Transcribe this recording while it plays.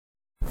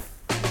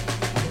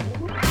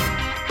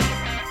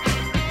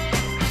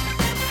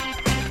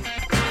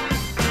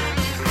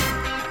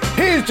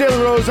is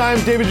Jalen Rose.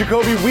 I'm David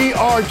Jacoby. We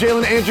are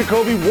Jalen and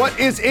Jacoby. What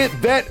is it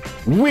that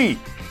we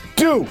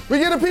do? We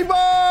get the people.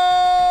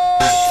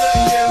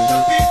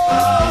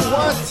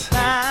 What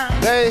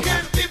they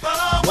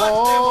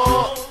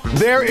want.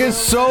 There is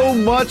so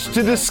much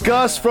to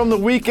discuss from the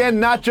weekend,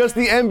 not just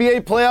the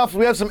NBA playoffs.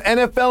 We have some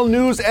NFL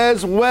news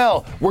as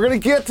well. We're going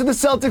to get to the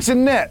Celtics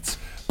and Nets.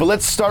 But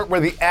let's start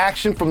where the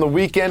action from the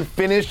weekend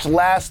finished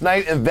last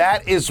night, and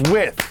that is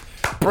with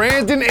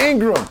Brandon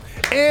Ingram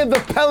and the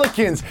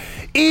Pelicans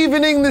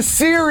evening the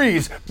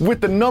series with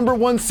the number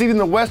one seed in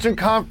the Western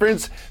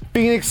Conference,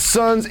 Phoenix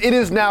Suns. It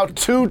is now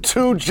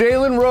 2-2.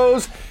 Jalen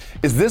Rose,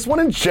 is this one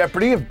in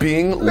jeopardy of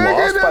being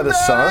lost by the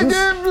Suns?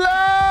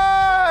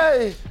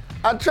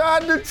 I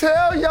tried to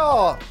tell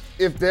y'all,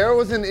 if there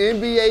was an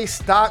NBA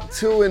stock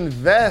to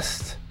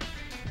invest,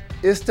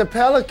 it's the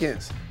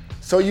Pelicans.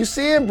 So you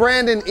seeing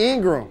Brandon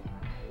Ingram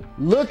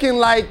looking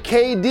like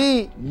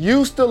KD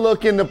used to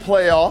look in the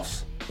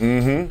playoffs.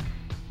 Mm-hmm.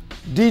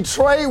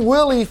 Detroit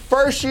Willie,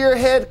 first-year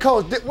head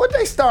coach. What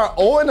they start,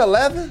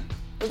 0-11?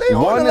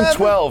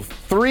 1-12,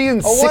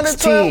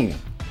 3-16.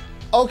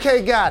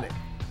 Okay, got it.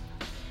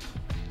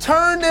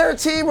 Turn their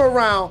team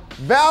around.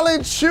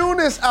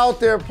 Valanciunas out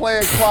there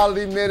playing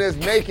quality minutes,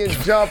 making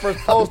jumpers,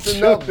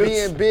 posting up,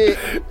 being big.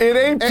 It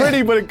ain't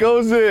pretty, but it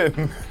goes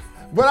in.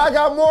 But I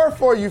got more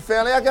for you,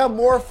 family. I got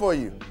more for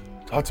you.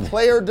 Talk to me.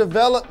 Player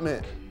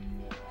development.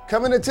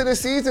 Coming into the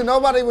season,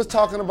 nobody was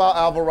talking about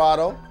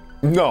Alvarado.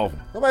 No.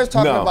 Nobody's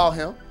talking about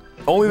him.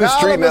 Only the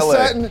street in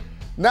LA.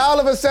 Now all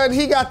of a sudden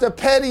he got the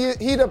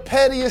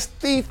pettiest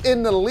thief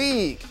in the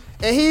league.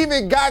 And he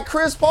even got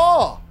Chris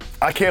Paul.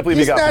 I can't believe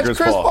he got Chris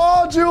Paul.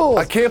 Paul jewels.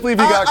 I can't believe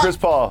he got Chris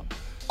Paul.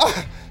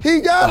 He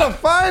got him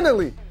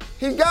finally.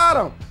 He got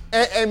him.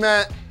 And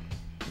man,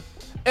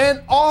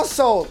 and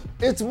also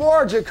it's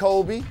more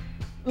Jacoby.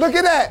 Look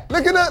at that.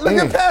 Look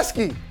at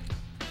Pesky.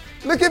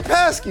 Look at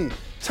Pesky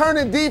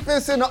turning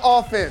defense into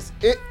offense.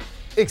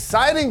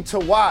 Exciting to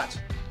watch.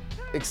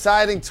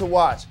 Exciting to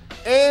watch.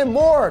 And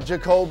more,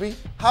 Jacoby.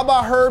 How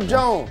about Herb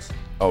Jones?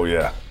 Oh,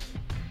 yeah.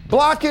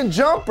 Blocking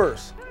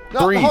jumpers.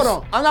 No, Threes. hold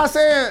on. I'm not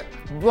saying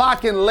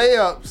blocking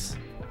layups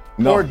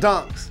or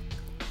dunks.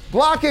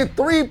 Blocking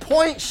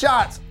three-point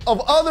shots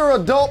of other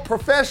adult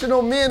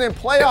professional men in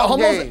playoff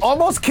games.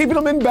 Almost keeping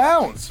them in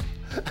bounds.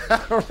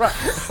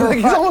 Right.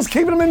 He's almost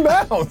keeping them in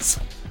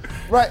bounds.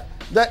 Right.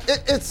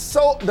 It's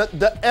so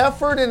the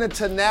effort and the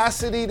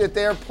tenacity that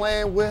they're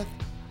playing with.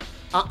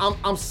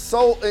 I'm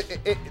so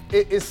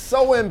it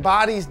so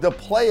embodies the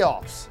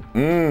playoffs,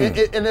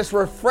 and it's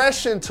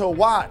refreshing to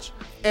watch.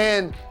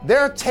 And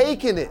they're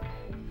taking it.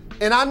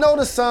 And I know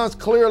the Suns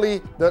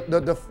clearly,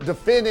 the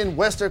defending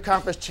Western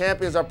Conference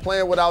champions, are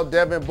playing without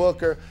Devin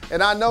Booker,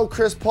 and I know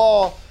Chris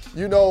Paul,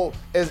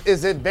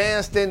 is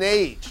advanced in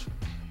age,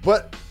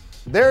 but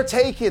they're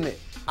taking it.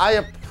 I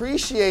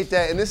appreciate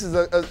that, and this is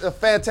a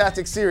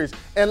fantastic series.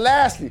 And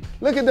lastly,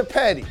 look at the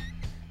petty.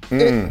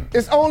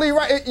 It's only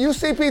right. You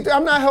CP3,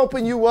 I'm not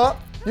helping you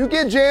up. You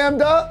get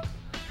jammed up,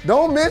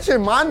 don't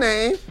mention my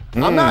name.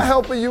 I'm not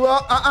helping you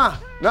up.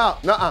 No.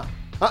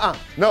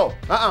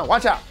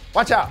 Watch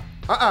out.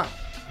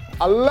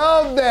 I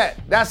love that.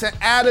 That's an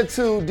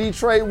attitude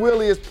Detroit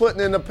Willie is putting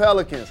in the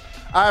Pelicans.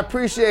 I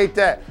appreciate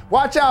that.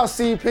 Watch out,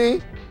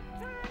 CP.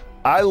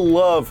 I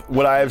love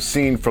what I have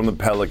seen from the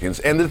Pelicans.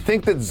 And to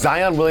think that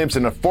Zion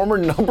Williamson, a former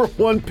number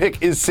one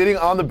pick, is sitting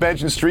on the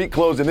bench in street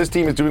clothes and this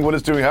team is doing what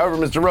it's doing. However,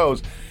 Mr.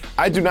 Rose,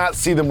 I do not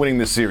see them winning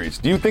this series.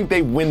 Do you think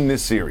they win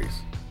this series?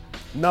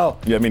 No.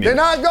 Yeah, me neither. They're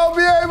not going to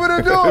be able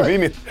to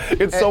do it.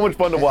 It's so much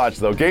fun to watch,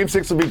 though. Game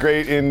 6 will be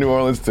great in New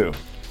Orleans, too.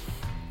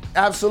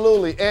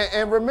 Absolutely.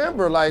 And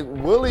remember,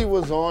 Willie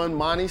was on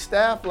Monty's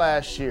staff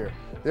last year.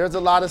 There's a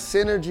lot of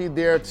synergy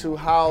there to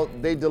how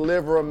they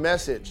deliver a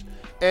message.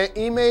 And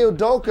Ime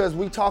Udoka, as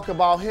we talk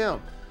about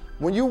him,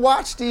 when you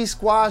watch these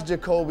squads,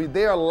 Jacoby,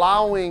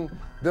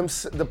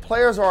 the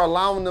players are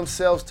allowing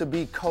themselves to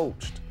be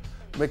coached.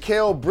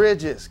 Mikal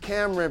Bridges,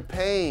 Cameron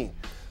Payne,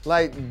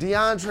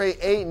 DeAndre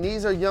Ayton,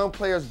 these are young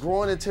players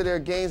growing into their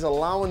games,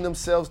 allowing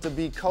themselves to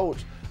be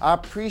coached. I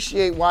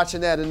appreciate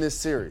watching that in this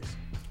series.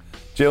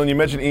 Jalen, you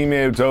mentioned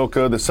Ime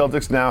Udoka. The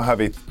Celtics now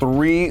have a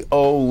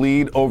 3-0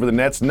 lead over the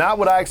Nets. Not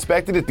what I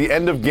expected at the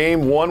end of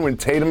Game 1 when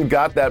Tatum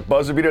got that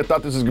buzzer beater. I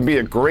thought this was going to be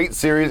a great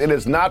series. It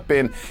has not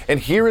been. And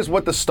here is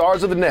what the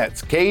stars of the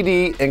Nets,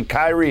 KD and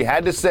Kyrie,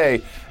 had to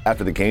say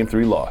after the Game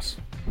 3 loss.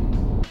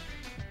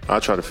 I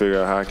try to figure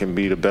out how I can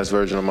be the best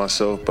version of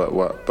myself, but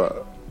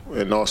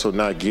and also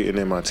not getting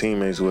in my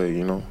teammates'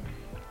 way,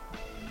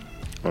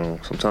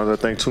 Sometimes I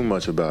think too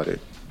much about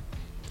it.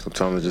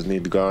 Sometimes I just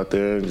need to go out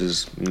there and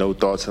just no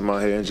thoughts in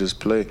my head and just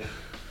play.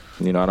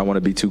 I don't want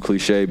to be too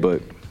cliche,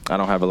 but I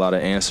don't have a lot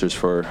of answers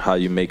for how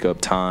you make up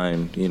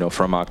time,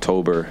 from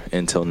October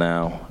until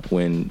now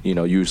when,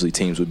 usually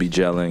teams would be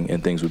gelling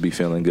and things would be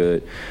feeling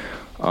good.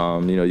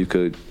 You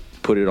could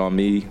put it on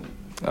me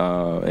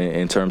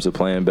in terms of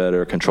playing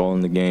better,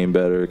 controlling the game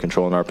better,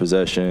 controlling our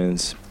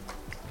possessions.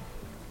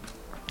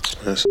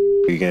 That's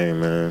a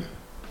game, man.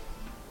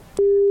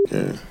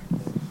 Yeah.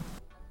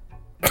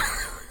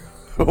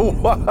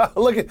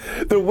 Look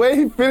at the way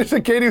he finished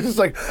it. KD was just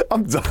like,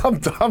 I'm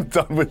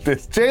done with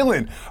this.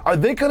 Jalen, are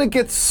they going to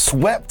get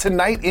swept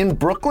tonight in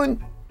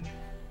Brooklyn?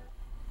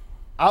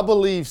 I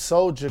believe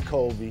so,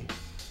 Jacoby.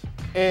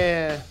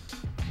 And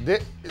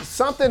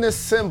something is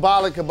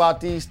symbolic about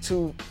these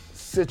two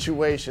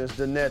situations,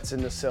 the Nets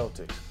and the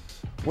Celtics.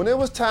 When it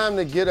was time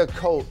to get a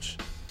coach,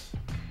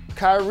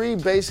 Kyrie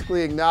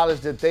basically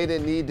acknowledged that they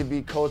didn't need to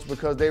be coached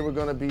because they were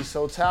going to be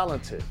so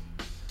talented.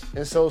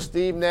 And so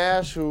Steve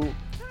Nash, who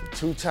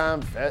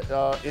two-time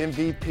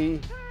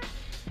MVP,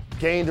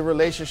 gained a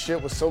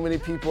relationship with so many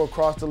people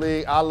across the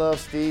league. I love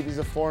Steve. He's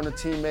a former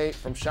teammate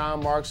from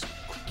Sean Marks,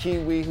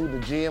 Kiwi, who the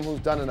GM, who's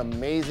done an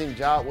amazing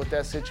job with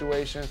that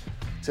situation,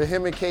 to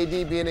him and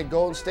KD being at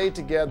Golden State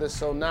together,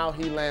 so now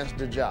he lands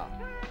the job.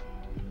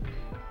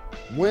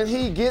 When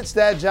he gets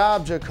that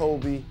job,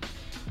 Jacoby,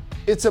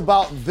 it's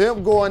about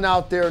them going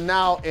out there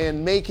now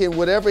and making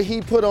whatever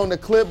he put on the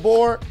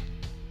clipboard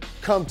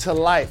come to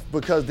life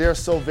because they're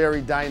so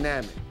very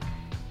dynamic.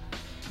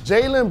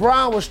 Jaylen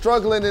Brown was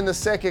struggling in the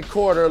second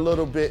quarter a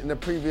little bit in the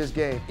previous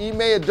game.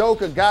 Ime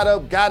Udoka got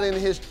up, got in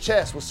his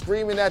chest, was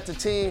screaming at the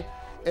team,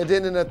 and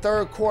then in the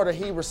third quarter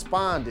he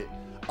responded,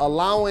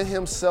 allowing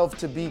himself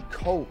to be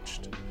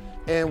coached.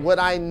 And what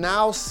I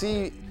now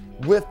see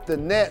with the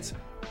Nets,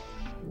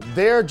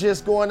 they're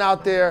just going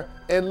out there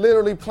and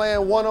literally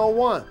playing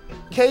one-on-one.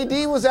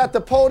 KD was at the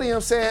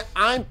podium saying,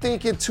 I'm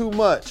thinking too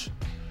much.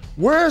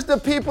 Where's the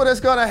people that's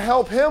gonna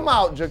help him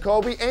out,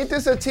 Jacoby? Ain't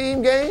this a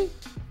team game?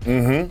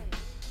 Mm-hmm.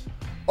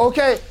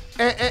 Okay,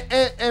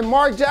 and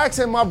Mark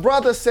Jackson, my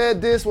brother,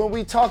 said this when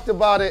we talked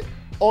about it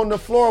on the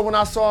floor when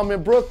I saw him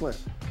in Brooklyn.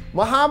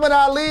 Muhammad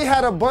Ali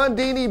had a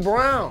Bundini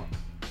Brown.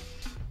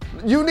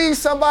 You need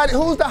somebody,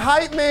 who's the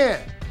hype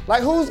man?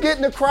 Like, who's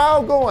getting the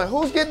crowd going?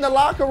 Who's getting the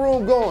locker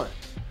room going?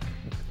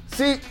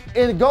 See,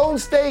 in Golden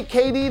State,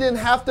 KD didn't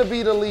have to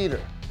be the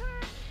leader.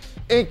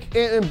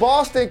 In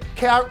Boston,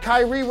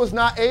 Kyrie was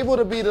not able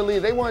to be the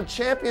leader. They won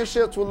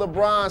championships with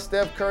LeBron,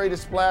 Steph Curry, the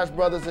Splash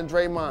Brothers, and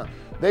Draymond.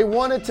 They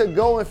wanted to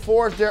go and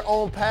forge their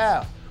own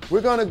path.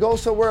 We're going to go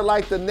somewhere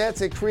like the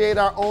Nets and create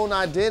our own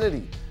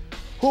identity.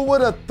 Who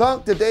would have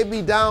thunk that they'd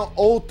be down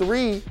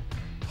 0-3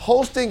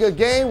 hosting a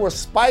game with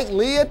Spike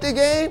Lee at the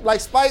game?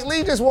 Like, Spike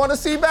Lee just want to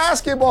see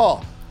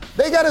basketball.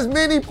 They got as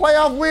many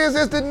playoff wins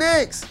as the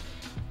Knicks.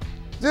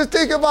 Just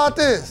think about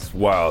this.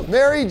 Wow.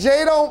 Mary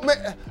J.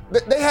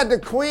 They had the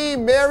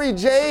Queen, Mary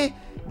J.,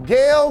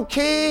 Gayle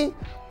King,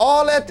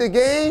 all at the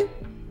game,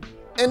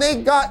 and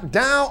they got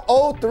down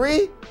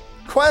 0-3.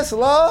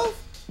 Questlove.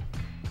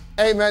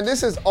 Hey, man,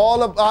 this is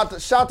all about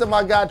shout to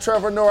my guy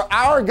Trevor Noah,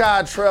 our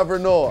guy Trevor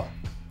Noah.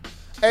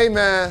 Hey,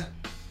 man,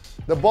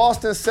 the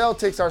Boston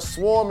Celtics are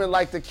swarming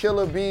like the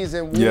killer bees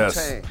in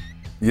Wu-Tang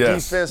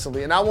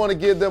defensively, and I want to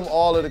give them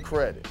all of the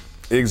credit.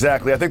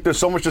 Exactly. I think there's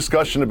so much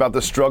discussion about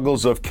the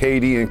struggles of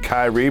KD and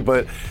Kyrie,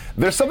 but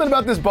there's something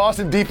about this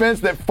Boston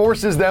defense that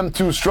forces them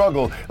to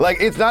struggle.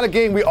 Like, it's not a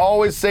game we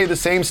always say the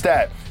same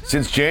stat.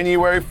 Since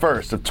January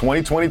 1st of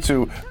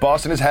 2022,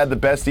 Boston has had the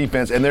best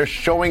defense, and they're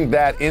showing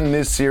that in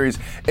this series.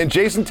 And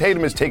Jason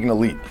Tatum is taking a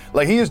leap.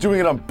 Like, he is doing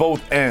it on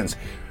both ends.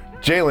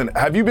 Jalen,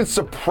 have you been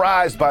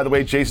surprised by the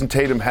way Jason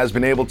Tatum has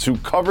been able to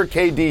cover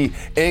KD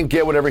and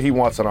get whatever he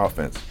wants on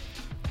offense?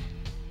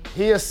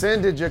 He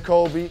ascended,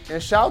 Jacoby,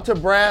 and shout to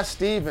Brad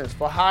Stevens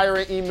for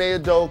hiring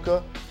Ime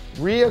Udoka,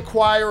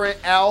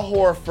 reacquiring Al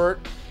Horford,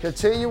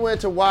 continuing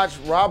to watch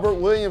Robert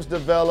Williams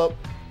develop.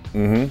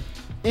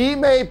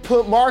 Ime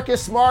put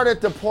Marcus Smart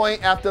at the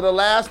point after the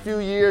last few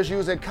years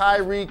using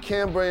Kyrie,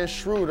 Kemba, and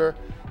Schroeder.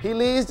 He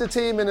leads the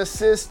team in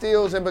assists,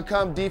 steals, and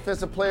becomes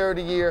Defensive Player of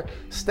the Year,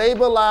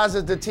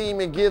 stabilizes the team,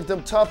 and gives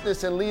them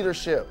toughness and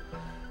leadership.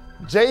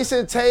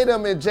 Jason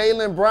Tatum and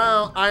Jaylen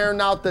Brown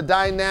iron out the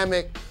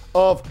dynamic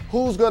of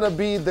who's going to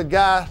be the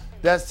guy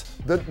that's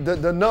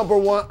the number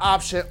one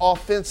option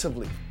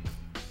offensively.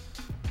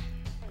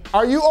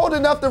 Are you old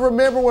enough to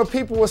remember when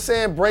people were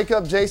saying break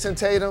up Jason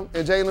Tatum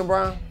and Jaylen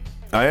Brown?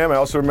 I am. I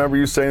also remember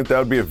you saying that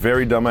would be a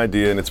very dumb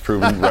idea, and it's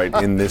proven right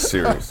in this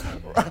series.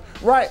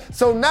 Right.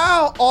 So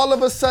now, all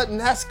of a sudden,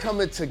 that's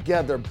coming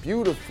together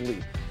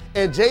beautifully.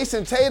 And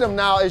Jason Tatum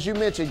now, as you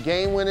mentioned,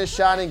 game-winning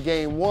shot in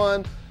game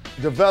one,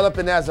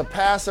 developing as a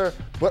passer,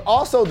 but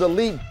also the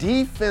leap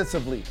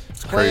defensively.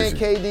 Playing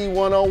KD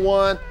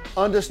one-on-one,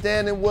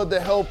 understanding what the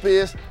help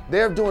is.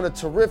 They're doing a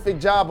terrific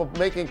job of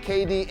making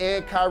KD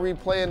and Kyrie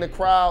play in the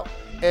crowd,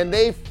 and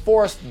they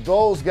forced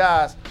those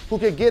guys who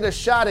could get a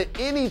shot at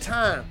any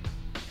time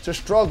to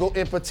struggle,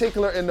 in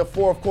particular in the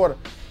fourth quarter.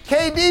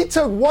 KD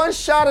took one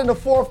shot in the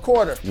fourth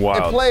quarter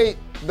and played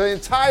the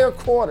entire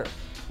quarter.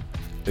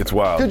 It's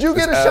wild. Could you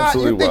get a shot?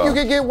 You think you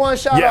could get one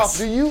shot off?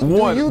 Do you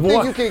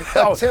think you can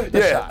attempt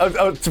a shot?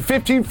 A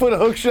 15-foot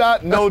hook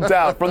shot, no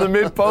doubt. From the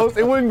mid-post,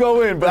 it wouldn't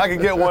go in, but I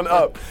could get one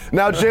up.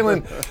 Now,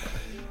 Jalen,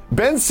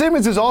 Ben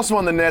Simmons is also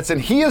on the Nets, and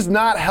he is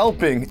not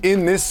helping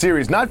in this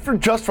series. Not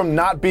just from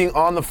not being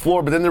on the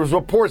floor, but then there was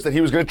reports that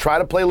he was going to try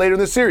to play later in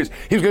the series.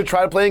 He was going to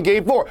try to play in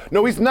Game 4.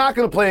 No, he's not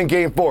going to play in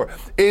Game 4.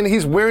 And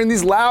he's wearing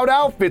these loud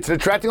outfits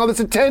and attracting all this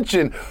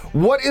attention.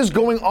 What is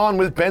going on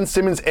with Ben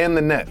Simmons and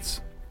the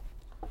Nets?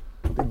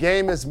 The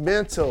game is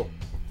mental,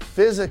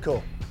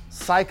 physical,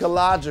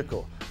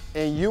 psychological.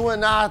 And you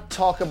and I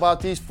talk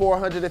about these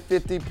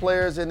 450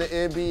 players in the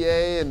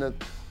NBA and the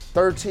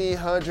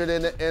 1,300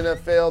 in the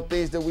NFL,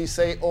 things that we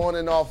say on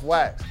and off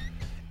wax.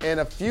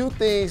 And a few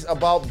things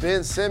about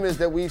Ben Simmons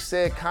that we've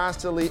said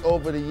constantly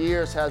over the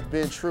years has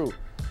been true.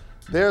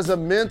 There's a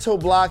mental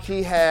block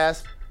he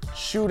has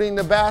shooting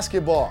the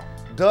basketball.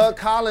 Doug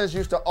Collins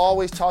used to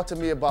always talk to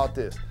me about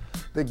this.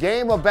 The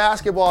game of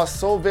basketball is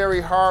so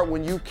very hard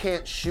when you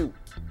can't shoot.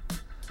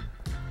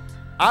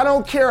 I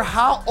don't care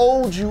how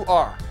old you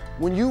are.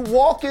 When you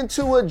walk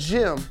into a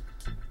gym,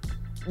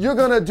 you're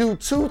gonna do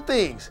two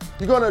things.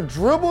 You're gonna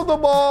dribble the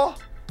ball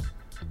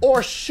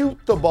or shoot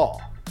the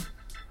ball.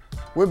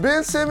 When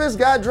Ben Simmons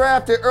got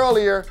drafted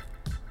earlier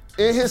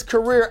in his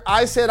career,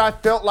 I said I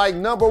felt like,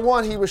 number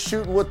one, he was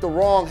shooting with the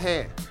wrong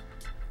hand.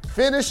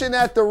 Finishing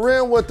at the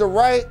rim with the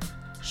right,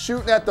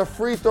 shooting at the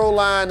free throw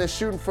line and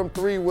shooting from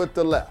three with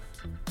the left.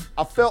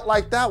 I felt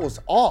like that was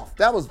off.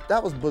 That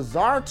was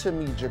bizarre to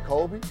me,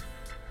 Jacoby.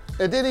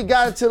 And then he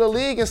got into the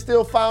league and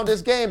still found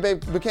his game.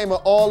 Became an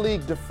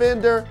all-league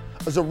defender,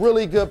 was a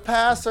really good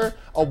passer,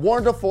 a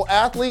wonderful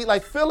athlete.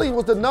 Like Philly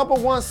was the number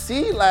one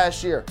seed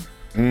last year.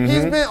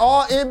 He's been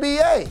all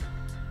NBA.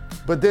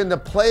 But then the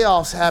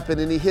playoffs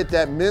happened and he hit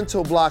that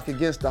mental block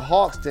against the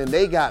Hawks, then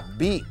they got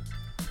beat.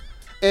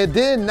 And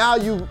then now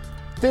you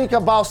think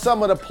about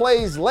some of the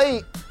plays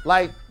late,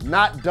 like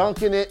not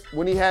dunking it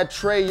when he had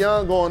Trae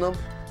Young on him.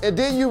 And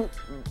then you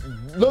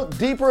look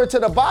deeper into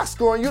the box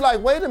score and you're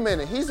like, wait a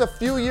minute, he's a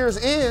few years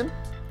in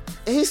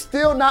and he's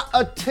still not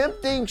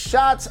attempting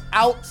shots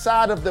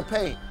outside of the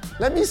paint.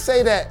 Let me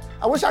say that.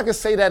 I wish I could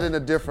say that in a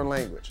different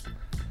language.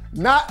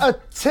 Not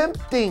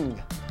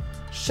attempting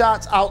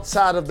shots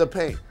outside of the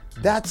paint.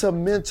 That's a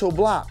mental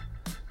block.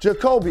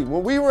 Jacoby,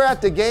 when we were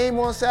at the game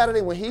on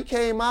Saturday, when he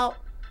came out,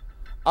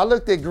 I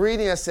looked at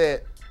Greedy and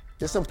said,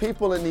 there's some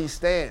people in these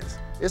stands.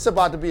 It's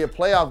about to be a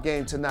playoff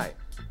game tonight.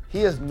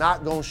 He is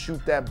not gonna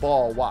shoot that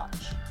ball, watch.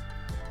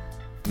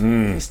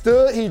 He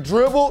stood, he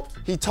dribbled,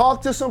 he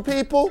talked to some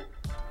people,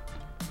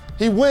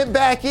 he went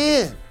back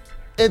in,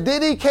 and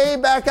then he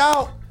came back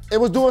out and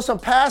was doing some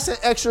passing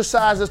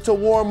exercises to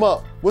warm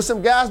up with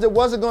some guys that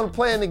wasn't gonna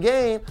play in the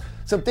game,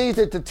 some things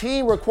that the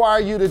team require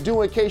you to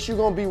do in case you're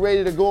gonna be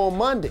ready to go on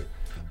Monday.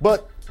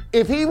 But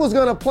if he was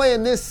gonna play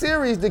in this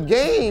series, the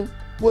game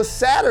was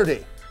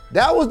Saturday.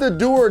 That was the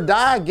do or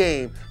die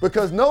game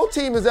because no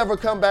team has ever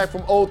come back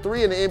from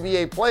 0-3 in the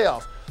NBA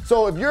playoffs.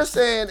 So if you're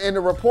saying, and the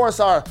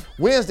reports are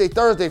Wednesday,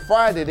 Thursday,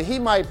 Friday, that he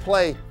might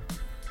play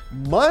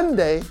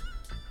Monday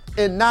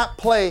and not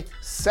play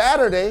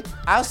Saturday,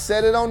 I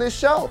said it on this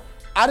show.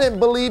 I didn't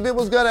believe it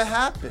was gonna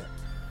happen.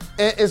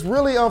 And it's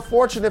really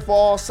unfortunate for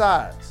all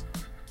sides.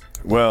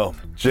 Well,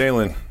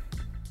 Jalen,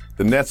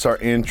 the Nets are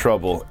in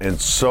trouble,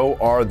 and so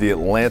are the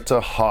Atlanta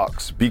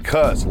Hawks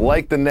because,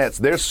 like the Nets,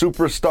 their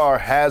superstar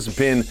has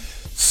been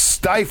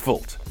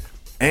stifled.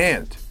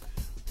 And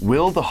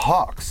will the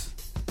Hawks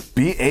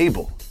be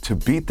able to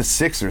beat the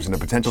Sixers in a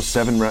potential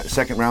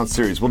second-round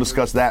series? We'll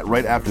discuss that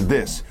right after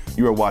this.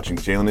 You are watching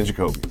Jalen and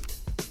Jacoby.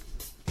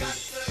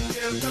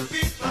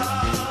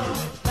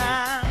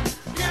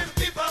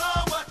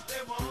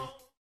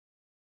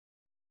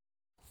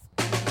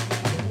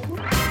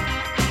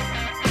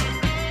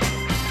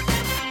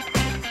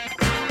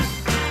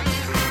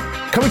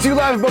 Coming to you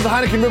live above the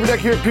Heineken River Deck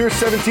here at Pier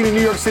 17 in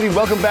New York City.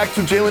 Welcome back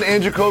to Jalen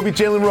and Jacoby.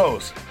 Jalen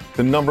Rose,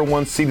 the number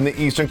one seed in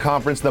the Eastern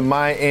Conference, the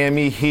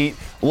Miami Heat,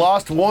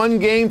 lost one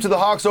game to the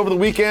Hawks over the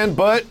weekend,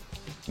 but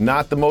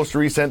not the most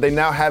recent. They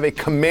now have a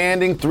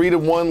commanding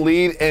 3-1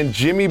 lead, and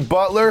Jimmy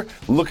Butler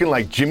looking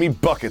like Jimmy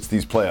Buckets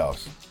these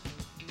playoffs.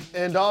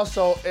 And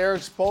also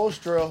Eric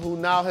Spoelstra, who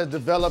now has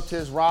developed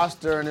his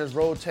roster and his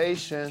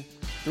rotation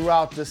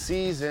throughout the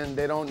season.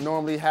 They don't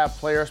normally have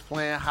players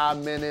playing high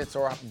minutes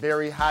or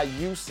very high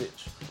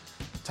usage.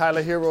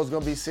 Tyler Hero is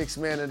going to be Sixth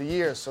Man of the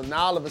Year. So now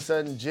all of a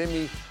sudden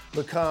Jimmy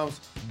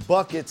becomes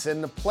buckets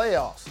in the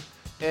playoffs.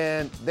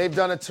 And they've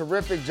done a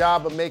terrific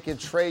job of making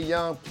Trae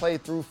Young play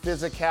through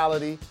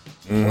physicality,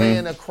 play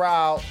in a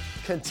crowd,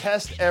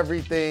 contest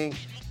everything,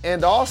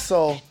 and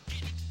also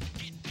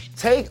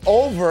take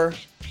over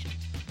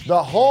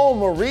the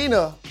home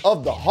arena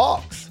of the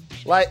Hawks.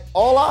 Like,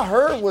 all I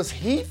heard was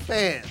Heat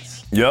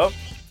fans. Yep.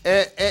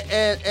 And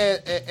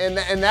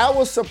that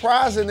was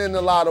surprising in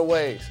a lot of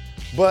ways.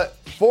 But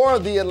for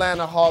the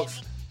Atlanta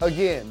Hawks,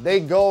 again, they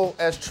go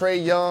as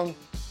Trae Young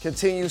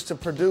continues to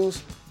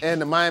produce, and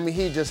the Miami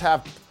Heat just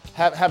have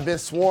been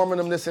swarming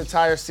them this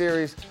entire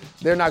series.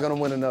 They're not going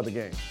to win another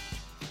game.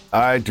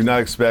 I do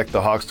not expect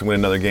the Hawks to win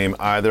another game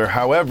either.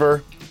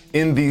 However,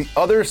 in the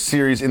other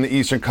series in the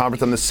Eastern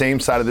Conference on the same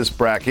side of this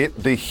bracket,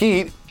 the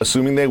Heat,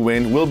 assuming they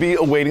win, will be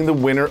awaiting the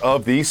winner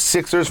of the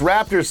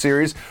Sixers-Raptors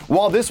series.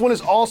 While this one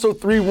is also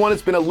 3-1,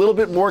 it's been a little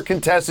bit more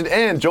contested,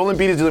 and Joel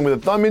Embiid is dealing with a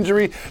thumb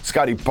injury.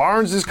 Scotty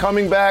Barnes is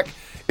coming back.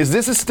 Is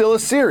this still a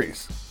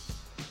series?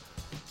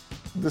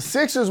 The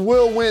Sixers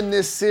will win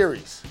this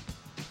series.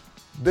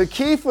 The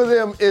key for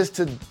them is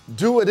to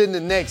do it in the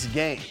next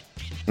game.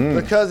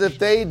 Because if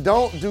they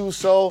don't do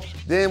so,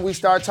 then we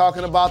start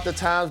talking about the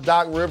times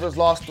Doc Rivers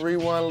lost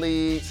 3-1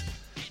 leads.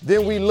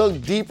 Then we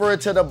look deeper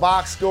into the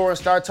box score and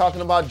start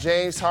talking about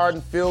James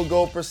Harden field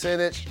goal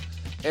percentage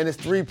and his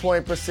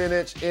three-point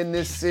percentage in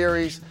this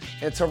series.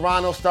 And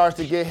Toronto starts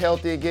to get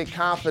healthy and get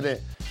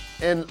confident.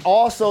 And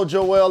also,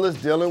 Joel is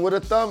dealing with a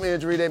thumb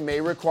injury that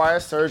may require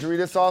surgery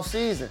this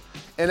offseason.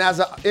 And as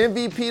an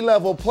MVP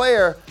level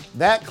player,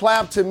 that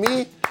clap to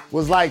me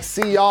was like,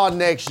 see y'all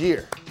next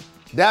year.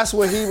 That's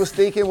what he was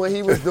thinking when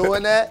he was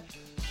doing that.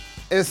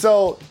 And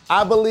so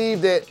I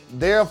believe that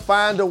they'll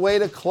find a way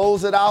to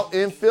close it out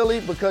in Philly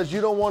because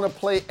you don't want to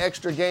play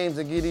extra games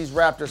and give these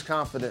Raptors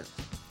confidence.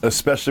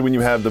 Especially when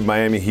you have the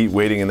Miami Heat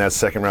waiting in that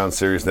second round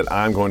series that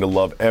I'm going to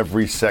love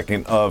every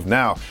second of.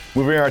 Now,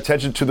 moving our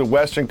attention to the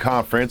Western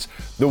Conference,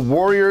 the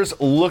Warriors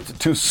looked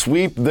to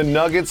sweep the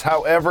Nuggets.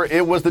 However,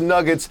 it was the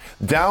Nuggets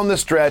down the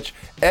stretch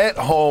at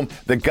home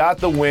that got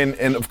the win.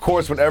 And of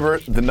course, whenever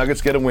the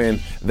Nuggets get a win,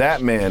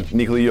 that man,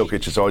 Nikola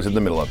Jokic, is always in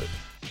the middle of it.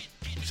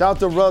 Shout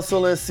to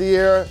Russell and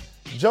Sierra.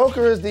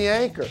 Joker is the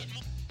anchor.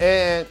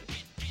 And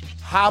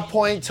high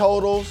point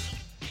totals,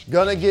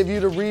 gonna give you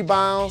the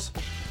rebounds.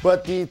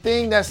 But the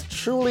thing that's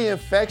truly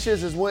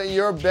infectious is when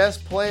your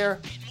best player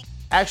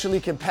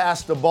actually can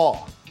pass the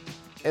ball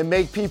and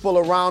make people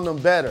around them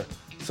better.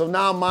 So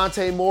now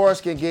Monte Morris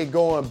can get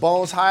going.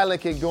 Bones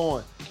Highland can get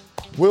going.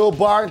 Will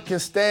Barton can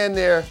stand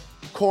there,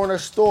 corner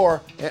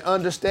store, and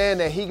understand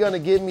that he's gonna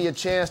give me a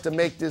chance to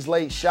make this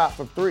late shot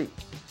for three.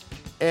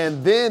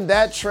 And then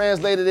that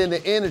translated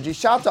into energy.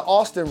 Shout out to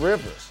Austin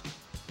Rivers.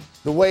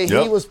 The way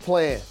he was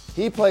playing.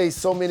 He plays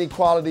so many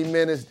quality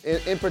minutes,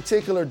 in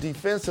particular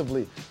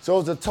defensively. So it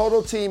was a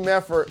total team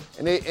effort,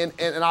 and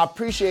I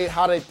appreciate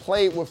how they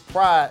played with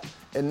pride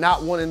and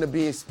not wanting to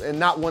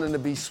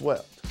be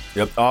swept.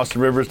 Yep,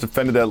 Austin Rivers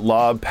defended that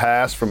lob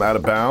pass from out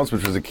of bounds,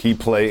 which was a key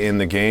play in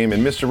the game.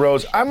 And Mr.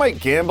 Rose, I might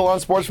gamble on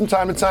sports from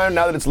time to time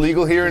now that it's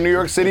legal here in New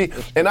York City.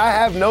 And I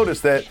have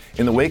noticed that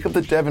in the wake of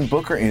the Devin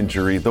Booker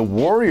injury, the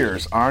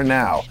Warriors are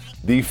now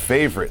the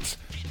favorites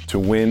to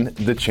win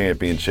the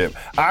championship.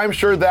 I'm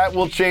sure that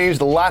will change.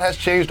 A lot has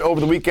changed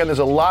over the weekend. There's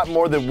a lot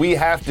more that we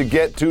have to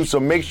get to, so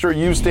make sure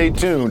you stay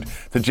tuned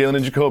to Jalen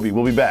and Jacoby.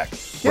 We'll be back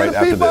right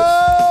after this. Give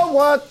people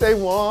what they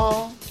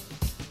want.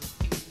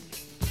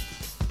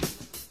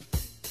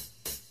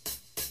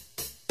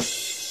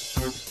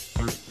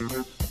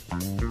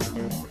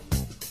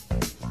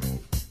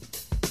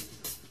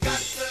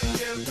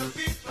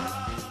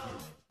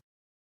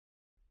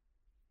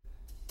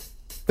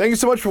 Thank you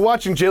so much for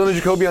watching Jalen and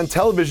Jacoby on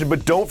television,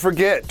 but don't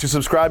forget to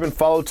subscribe and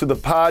follow to the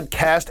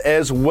podcast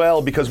as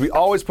well, because we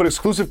always put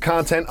exclusive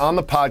content on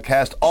the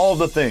podcast, all of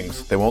the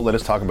things they won't let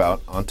us talk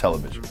about on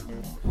television.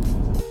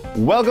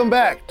 Welcome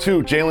back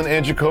to Jalen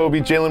and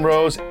Jacoby, Jalen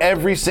Rose.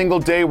 Every single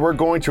day we're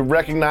going to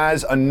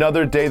recognize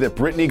another day that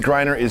Brittney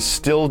Griner is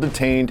still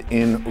detained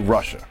in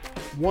Russia.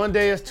 One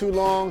day is too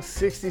long,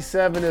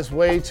 67 is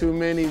way too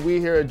many.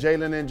 We here at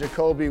Jalen and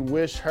Jacoby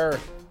wish her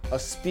a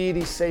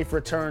speedy, safe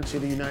return to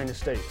the United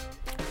States.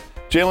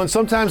 Jalen,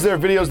 sometimes there are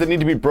videos that need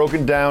to be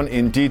broken down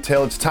in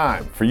detail. It's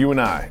time for you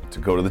and I to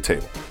go to the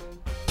table.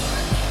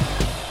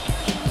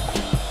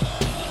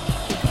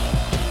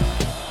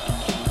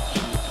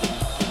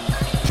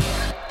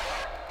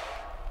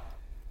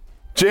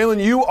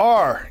 Jalen, you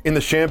are in the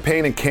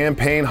Champagne and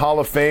Campaign Hall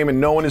of Fame, and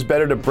no one is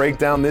better to break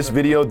down this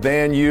video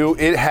than you.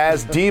 It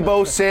has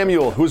Deebo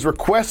Samuel, who's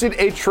requested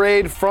a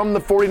trade from the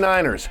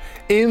 49ers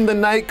in the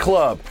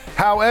nightclub.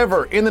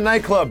 However, in the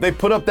nightclub, they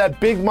put up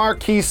that big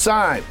marquee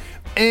sign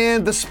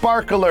and the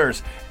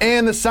sparklers,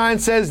 and the sign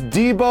says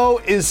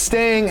Deebo is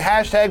staying,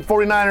 hashtag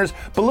 49ers.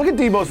 But look at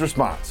Deebo's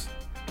response.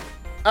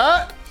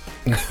 No.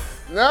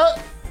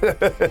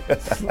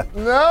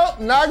 No,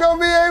 not gonna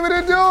be able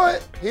to do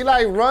it. He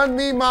like, run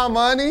me my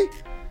money.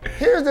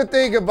 Here's the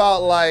thing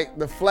about like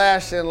the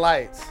flashing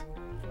lights.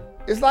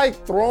 It's like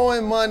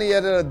throwing money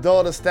at an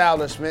adult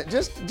establishment.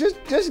 Just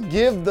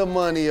give the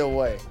money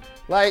away.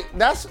 Like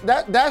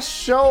that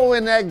show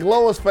and that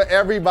glow is for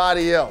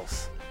everybody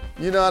else.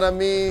 You know what I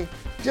mean?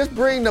 Just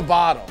bring the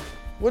bottle.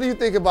 What do you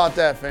think about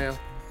that, fam?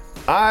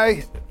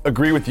 I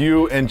agree with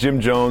you and Jim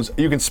Jones.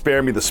 You can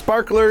spare me the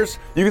sparklers.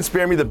 You can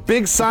spare me the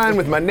big sign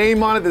with my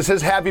name on it that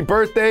says happy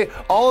birthday.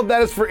 All of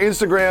that is for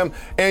Instagram.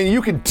 And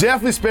you can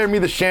definitely spare me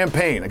the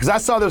champagne, because I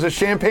saw there was a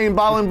champagne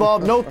bottle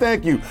involved. No,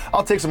 thank you.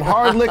 I'll take some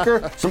hard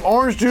liquor, some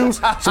orange juice,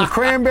 some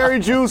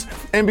cranberry juice.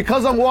 And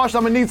because I'm washed,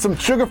 I'm gonna need some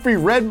sugar-free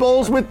Red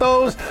Bulls with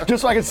those,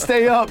 just so I can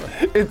stay up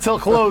until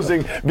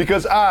closing,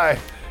 because I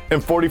am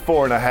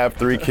 44 and I have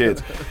 3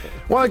 kids.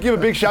 Want to give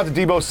a big shout to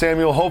Deebo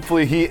Samuel.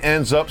 Hopefully he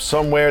ends up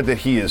somewhere that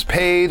he is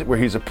paid, where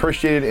he's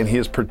appreciated and he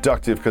is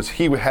productive, because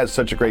he had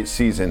such a great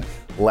season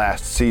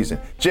last season.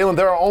 Jalen,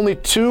 there are only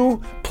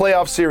 2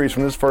 playoff series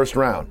from this first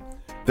round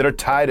that are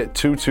tied at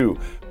 2-2.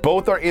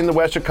 Both are in the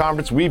Western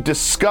Conference. We've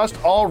discussed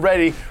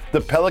already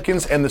the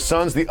Pelicans and the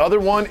Suns. The other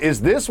one is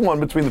this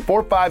one between the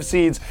 4-5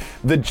 seeds,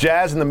 the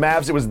Jazz and the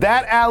Mavs. It was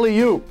that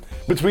alley-oop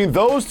between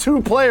those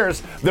 2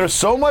 players that are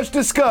so much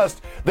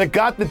discussed that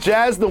got the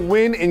Jazz the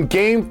win in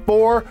Game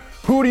 4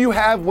 Who do you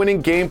have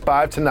winning Game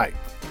 5 tonight?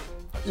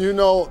 You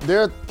know,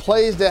 there are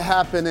plays that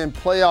happen in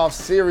playoff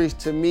series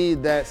to me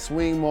that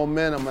swing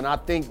momentum, and I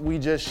think we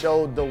just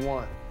showed the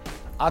one.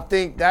 I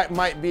think that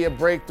might be a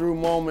breakthrough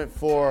moment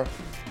for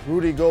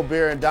Rudy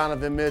Gobert and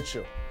Donovan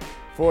Mitchell.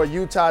 For a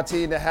Utah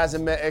team that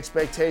hasn't met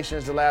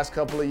expectations the last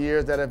couple of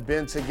years, that have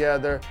been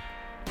together.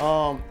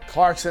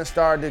 Clarkson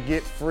started to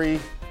get free.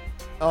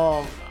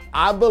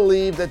 I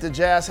believe that the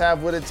Jazz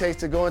have what it takes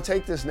to go and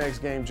take this next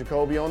game,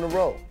 Jacoby, on the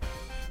road.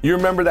 You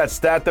remember that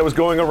stat that was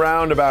going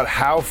around about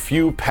how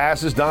few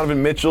passes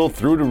Donovan Mitchell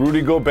threw to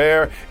Rudy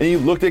Gobert, and you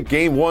looked at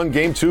Game 1,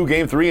 Game 2,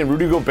 Game 3, and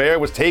Rudy Gobert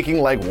was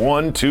taking like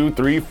 1, 2,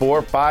 3,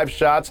 4, 5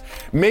 shots.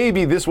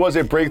 Maybe this was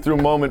a breakthrough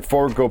moment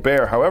for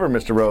Gobert. However,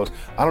 Mr. Rose,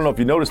 I don't know if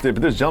you noticed it,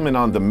 but there's a gentleman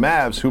on the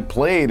Mavs who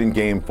played in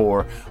Game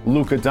 4,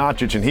 Luka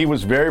Doncic, and he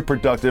was very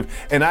productive,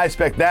 and I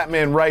expect that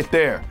man right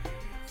there,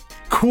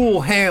 cool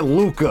hand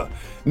Luka,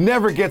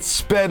 never gets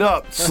sped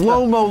up,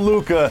 slow-mo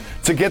Luka,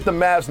 to get the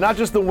Mavs not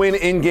just the win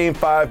in Game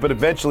 5, but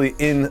eventually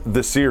in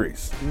the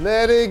series.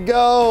 Let it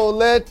go,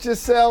 let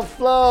yourself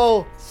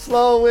flow,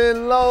 slow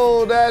and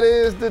low, that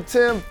is the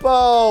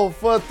tempo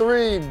for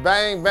 3,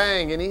 bang,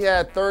 bang, and he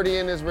had 30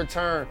 in his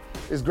return.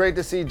 It's great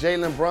to see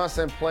Jalen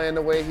Brunson playing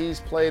the way he's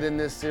played in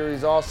this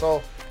series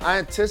also. I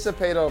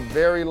anticipate a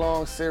very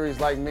long series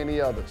like many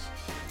others.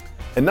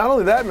 And not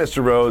only that,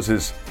 Mr. Rose,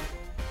 is,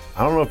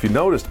 I don't know if you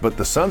noticed, but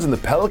the Suns and the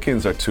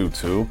Pelicans are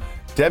 2-2.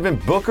 Devin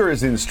Booker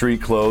is in street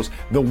clothes.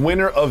 The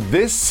winner of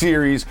this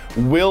series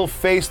will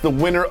face the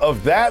winner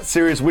of that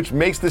series, which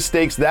makes the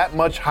stakes that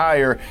much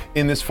higher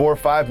in this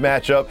 4-5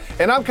 matchup.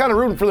 And I'm kind of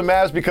rooting for the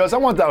Mavs because I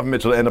want Donovan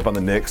Mitchell to end up on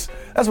the Knicks.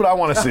 That's what I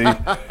want to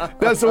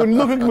see. So when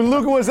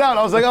Luka was out,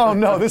 I was like, oh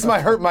no, this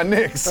might hurt my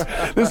Knicks.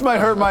 This might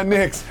hurt my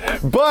Knicks.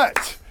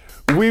 But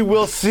we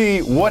will see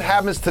what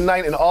happens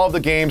tonight in all the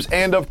games.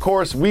 And, of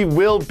course, we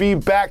will be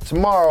back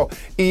tomorrow,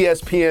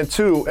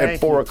 ESPN2 at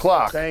 4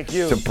 o'clock. Thank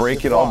you. To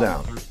break it all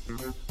down.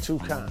 Too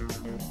kind.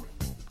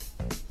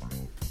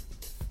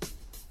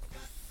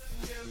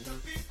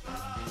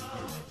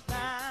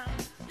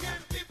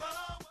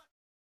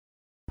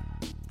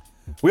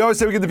 We always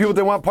say we give the people what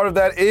they want. Part of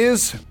that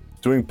is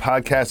doing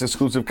podcast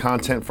exclusive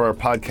content for our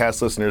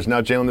podcast listeners. Now,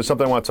 Jalen, there's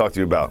something I want to talk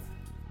to you about.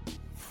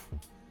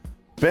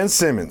 Ben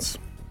Simmons.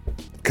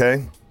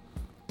 Okay?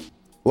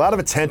 A lot of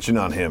attention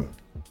on him.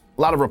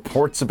 A lot of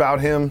reports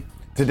about him.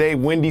 Today,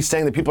 Wendy's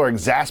saying that people are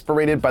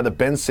exasperated by the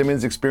Ben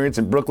Simmons experience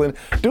in Brooklyn.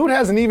 Dude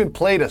hasn't even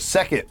played a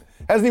second.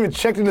 Hasn't even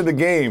checked into the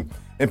game.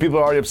 And people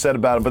are already upset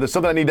about him. But there's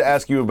something I need to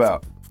ask you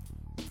about.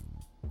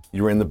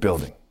 You were in the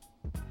building.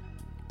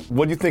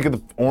 What do you think of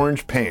the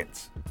orange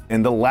pants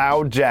and the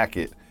loud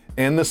jacket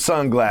and the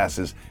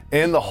sunglasses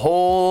and the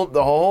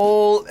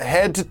whole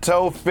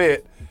head-to-toe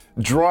fit,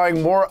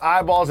 drawing more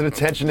eyeballs and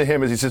attention to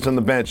him as he sits on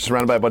the bench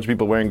surrounded by a bunch of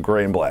people wearing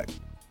gray and black?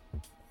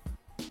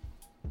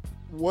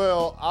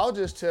 Well, I'll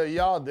just tell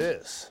y'all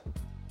this.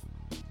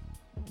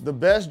 The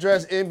best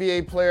dressed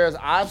NBA players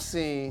I've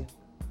seen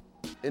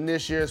in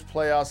this year's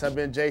playoffs have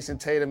been Jason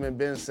Tatum and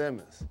Ben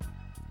Simmons.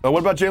 What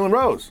about Jalen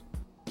Rose?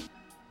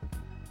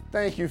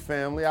 Thank you,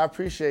 family. I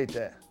appreciate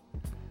that.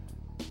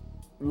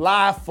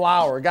 Live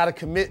flower. Got to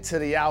commit to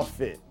the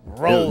outfit.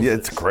 Roses. Yeah,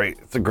 it's great.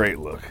 It's a great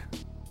look.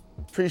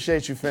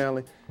 Appreciate you,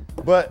 family.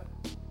 But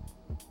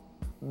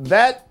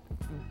I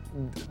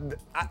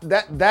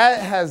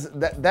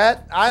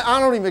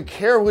don't even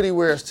care what he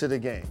wears to the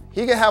game.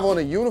 He can have on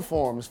a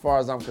uniform as far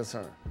as I'm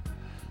concerned.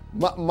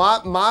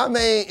 My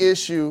main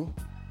issue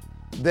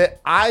that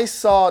I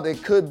saw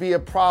that could be a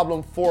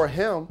problem for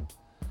him,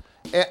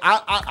 and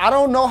I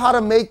don't know how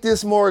to make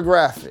this more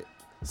graphic.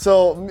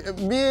 So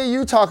me and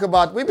you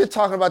we've been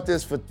talking about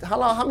this for how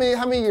long? How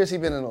many years he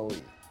been in the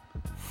league?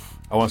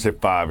 I want to say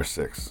 5 or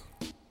 6.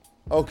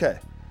 Okay.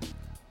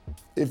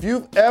 If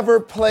you've ever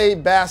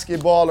played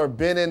basketball or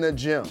been in the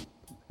gym,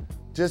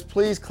 just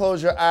please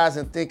close your eyes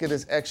and think of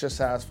this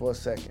exercise for a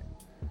second.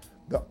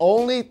 The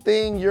only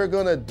thing you're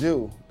gonna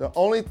do, the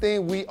only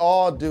thing we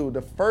all do,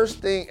 the first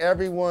thing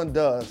everyone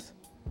does,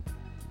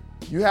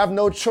 you have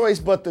no choice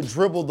but to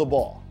dribble the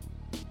ball.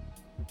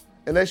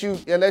 Unless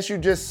you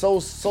just so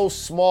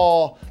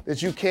small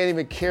that you can't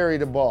even carry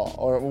the ball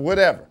or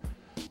whatever.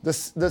 The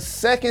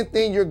second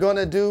thing you're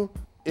gonna do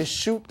is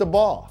shoot the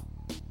ball.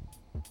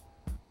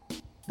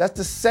 That's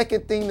the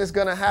second thing that's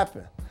gonna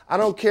happen. I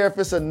don't care if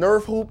it's a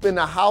Nerf hoop in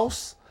the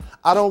house.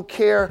 I don't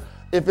care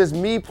if it's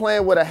me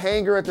playing with a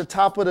hanger at the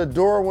top of the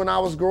door when I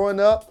was growing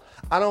up.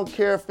 I don't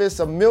care if it's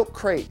a milk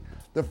crate.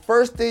 The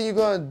first thing you're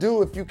gonna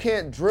do if you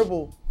can't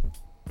dribble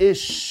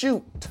is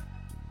shoot.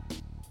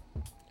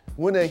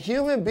 When a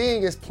human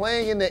being is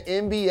playing in the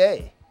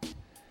NBA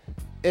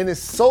and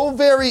is so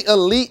very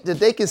elite that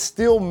they can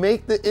still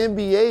make the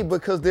NBA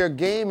because their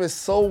game is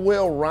so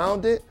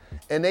well-rounded,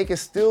 and they can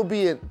still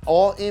be an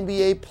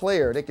all-NBA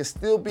player. They can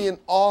still be an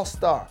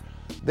all-star.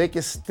 They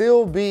can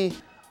still be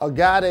a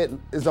guy that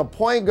is a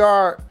point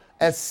guard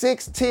at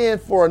 6'10"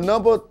 for a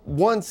number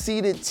 1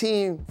 seeded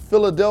team,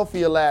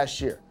 Philadelphia, last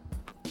year.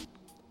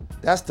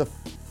 That's the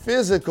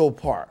physical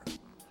part.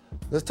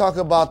 Let's talk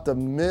about the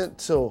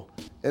mental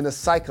and the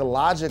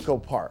psychological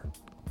part.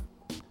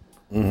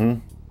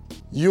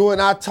 You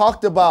and I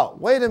talked about,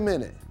 wait a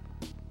minute.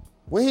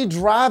 When he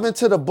driving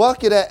to the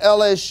bucket at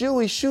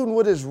LSU, he's shooting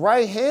with his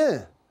right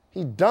hand.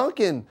 He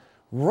dunking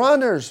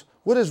runners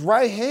with his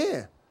right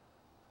hand.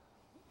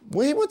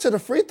 When he went to the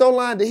free throw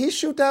line, did he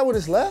shoot that with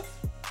his left?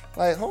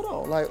 Like, hold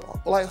on, like,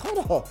 hold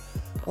on.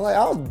 Like,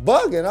 I was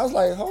bugging. I was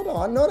like, hold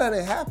on, I know that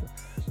ain't happen.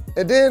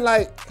 And then,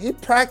 like, he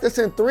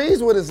practicing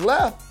threes with his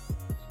left,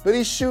 but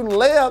he's shooting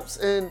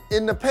layups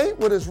in the paint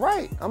with his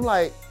right. I'm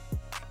like,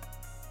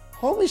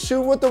 homie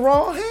shooting with the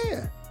wrong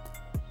hand.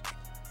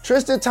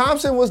 Tristan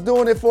Thompson was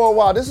doing it for a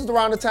while. This is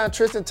around the time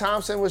Tristan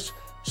Thompson was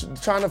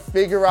trying to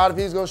figure out if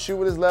he's going to shoot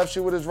with his left,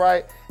 shoot with his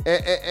right.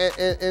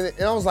 And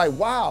I was like,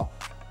 wow,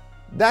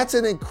 that's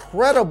an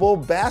incredible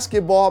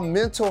basketball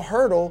mental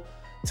hurdle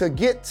to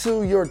get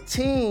to your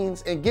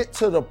teens and get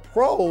to the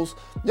pros.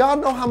 Y'all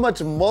know how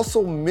much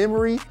muscle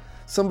memory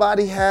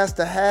somebody has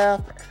to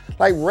have?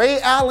 Like Ray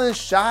Allen's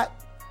shot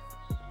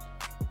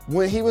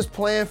when he was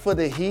playing for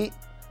the Heat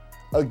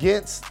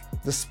against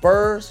the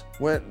Spurs,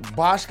 when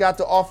Bosh got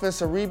the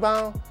offensive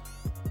rebound,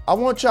 I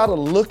want y'all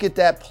to look at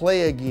that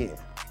play again.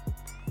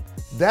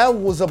 That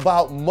was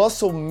about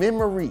muscle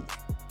memory.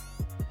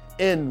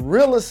 In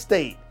real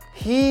estate,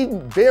 he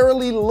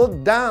barely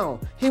looked down.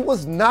 He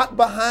was not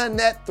behind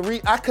that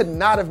three. I could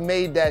not have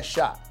made that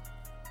shot.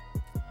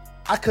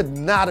 I could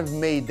not have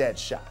made that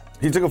shot.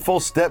 He took a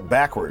full step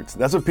backwards.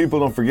 That's what people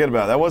don't forget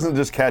about. That wasn't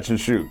just catch and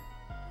shoot.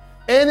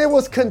 And it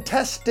was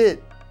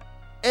contested.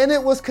 And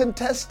it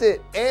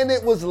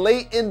was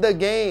late in the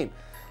game.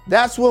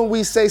 That's when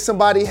we say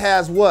somebody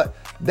has what?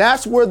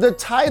 That's where the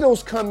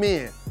titles come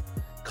in.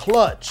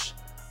 Clutch,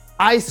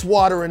 ice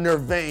water in their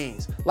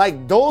veins.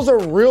 Like, those are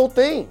real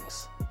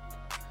things.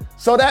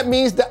 So that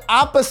means the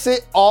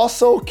opposite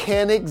also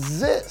can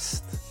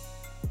exist.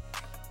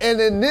 And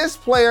in this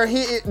player,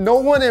 no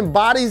one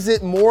embodies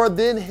it more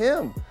than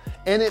him.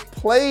 And it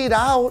played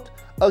out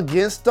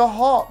against the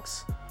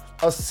Hawks.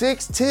 A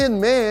 6'10"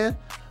 man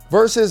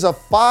versus a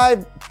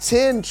 5'10"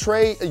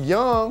 Trae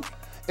Young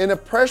in a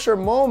pressure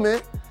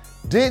moment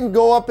didn't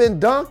go up and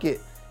dunk it.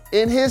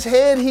 In his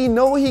head, he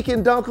know he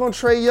can dunk on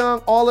Trae Young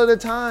all of the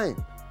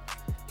time.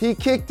 He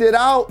kicked it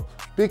out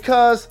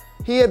because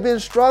he had been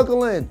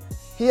struggling.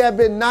 He had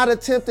been not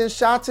attempting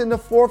shots in the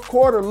fourth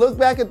quarter. Look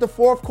back at the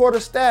fourth quarter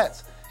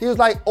stats. He was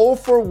like 0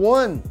 for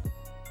 1.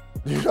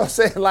 You know what I'm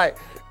saying? Like,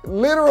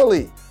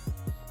 literally.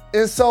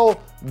 And so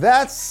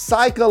that's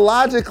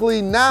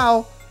psychologically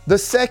now the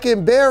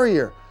second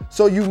barrier.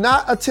 So you're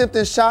not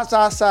attempting shots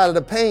outside of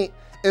the paint,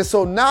 and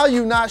so now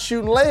you're not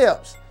shooting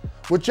layups.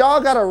 What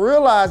y'all gotta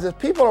realize is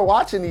people are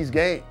watching these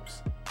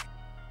games,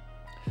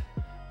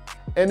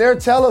 and they're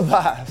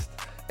televised,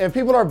 and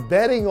people are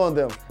betting on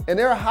them, and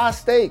they're high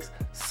stakes.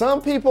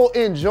 Some people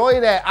enjoy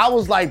that. I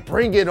was like,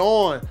 bring it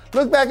on.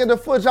 Look back at the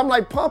footage, I'm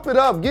like, pump it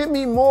up, give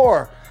me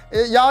more.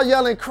 Y'all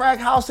yelling crack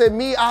house at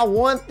me, I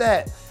want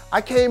that. I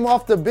came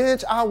off the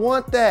bench, I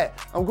want that.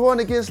 I'm going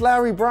against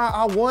Larry Brown,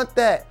 I want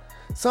that.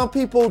 Some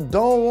people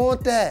don't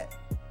want that.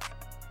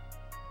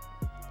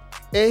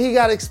 And he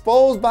got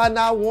exposed by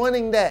not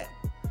wanting that.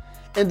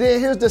 And then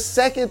here's the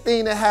second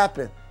thing that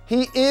happened.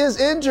 He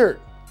is injured.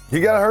 He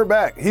got a hurt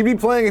back. He'd be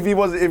playing if he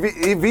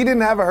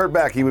didn't have a hurt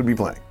back, he would be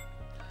playing.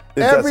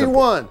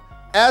 Everyone,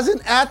 as an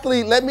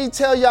athlete, let me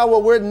tell y'all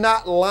what we're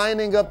not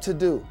lining up to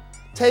do.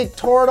 Take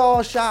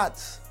Toradol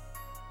shots.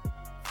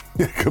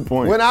 Good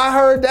point. When I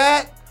heard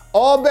that,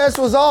 all bets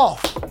was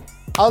off.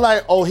 I was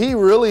like, oh, he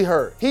really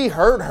hurt. He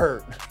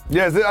hurt.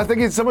 Yeah, I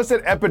think someone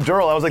said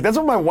epidural. I was like, that's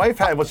what my wife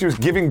had when she was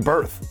giving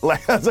birth.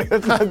 Like, I was like,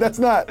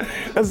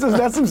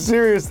 that's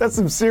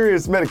some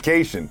serious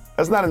medication.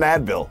 That's not an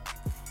Advil.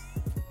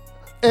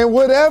 And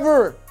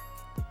whatever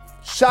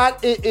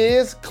shot it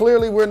is,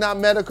 clearly we're not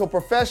medical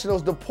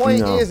professionals. The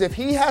point is, if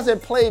he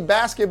hasn't played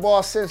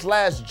basketball since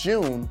last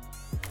June,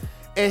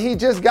 and he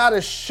just got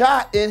a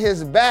shot in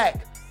his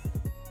back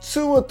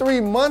 2 or 3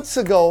 months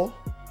ago,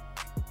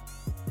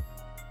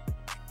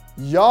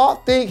 y'all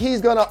think he's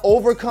gonna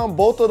overcome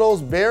both of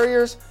those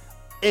barriers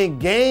in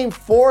game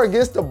 4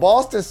 against the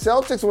Boston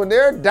Celtics when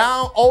they're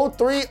down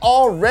 0-3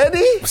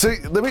 already? See,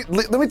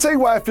 let me tell you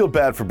why I feel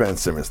bad for Ben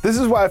Simmons. This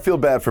is why I feel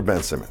bad for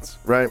Ben Simmons,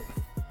 right?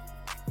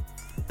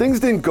 Things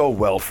didn't go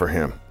well for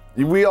him.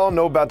 We all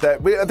know about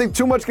that. I think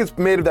too much gets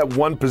made of that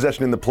one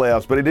possession in the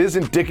playoffs, but it is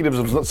indicative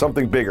of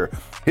something bigger.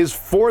 His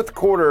fourth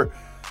quarter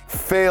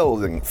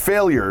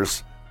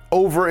failures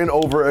over and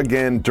over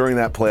again during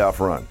that playoff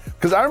run.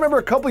 Because I remember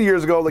a couple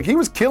years ago, like, he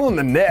was killing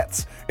the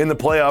Nets in the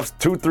playoffs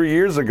 2-3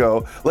 years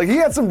ago. Like, he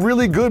had some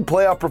really good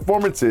playoff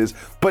performances,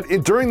 but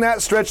during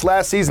that stretch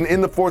last season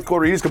in the fourth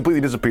quarter, he just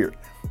completely disappeared.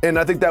 And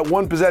I think that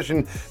one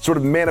possession sort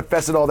of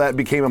manifested all that and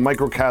became a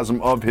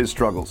microcosm of his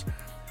struggles.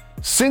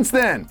 Since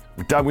then,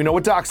 we know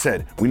what Doc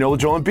said. We know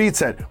what Joel Embiid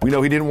said. We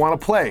know he didn't want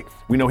to play.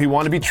 We know he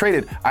wanted to be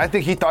traded. I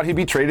think he thought he'd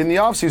be traded in the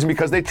offseason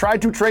because they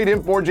tried to trade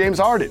him for James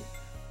Harden.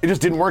 It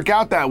just didn't work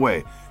out that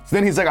way. So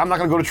then he's like, I'm not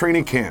going to go to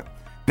training camp.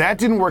 That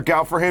didn't work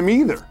out for him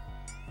either.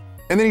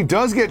 And then he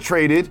does get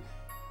traded,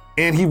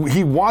 and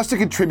he wants to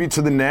contribute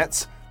to the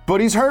Nets,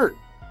 but he's hurt.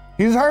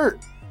 He's hurt.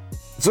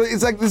 So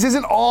it's like this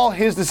isn't all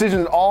his decision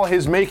and all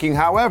his making.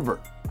 However,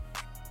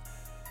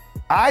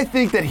 I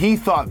think that he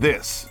thought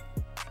this.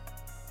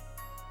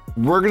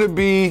 We're going to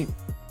be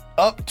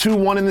up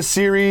 2-1 in the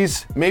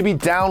series, maybe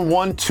down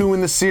 1-2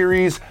 in the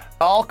series.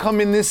 I'll come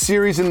in this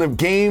series in the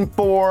game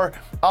 4.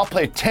 I'll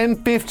play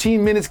 10,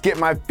 15 minutes, get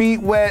my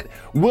feet wet.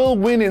 We'll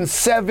win in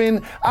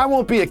 7. I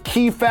won't be a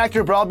key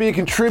factor, but I'll be a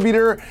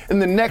contributor. In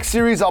the next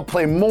series, I'll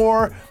play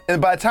more.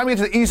 And by the time we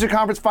get to the Eastern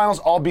Conference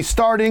Finals, I'll be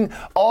starting.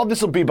 All of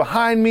this will be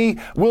behind me.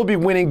 We'll be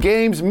winning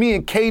games. Me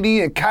and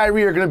KD and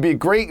Kyrie are going to be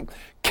great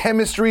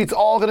chemistry. It's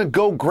all going to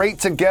go great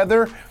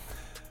together.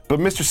 But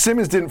Mr.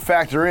 Simmons didn't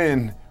factor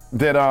in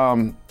that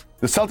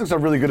the Celtics are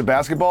really good at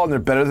basketball and they're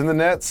better than the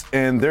Nets,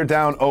 and they're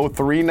down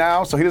 0-3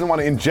 now, so he doesn't want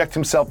to inject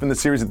himself in the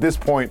series at this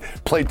point,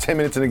 play 10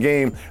 minutes in a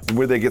game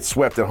where they get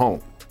swept at home.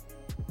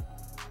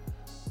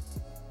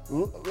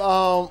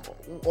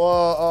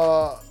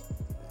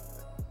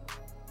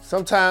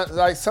 Sometimes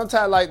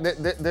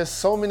there's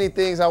so many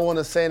things I want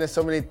to say and there's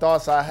so many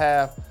thoughts I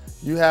have.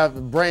 You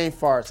have brain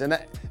farts,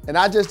 and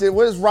I just did.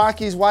 What is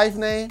Rocky's wife's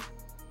name?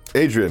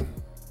 Adrian.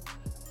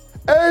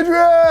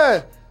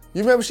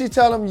 You remember she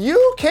tell him,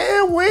 you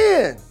can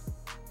win.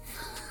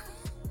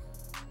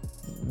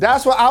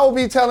 That's what I will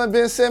be telling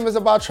Ben Simmons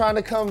about trying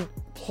to come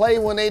play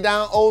when they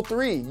down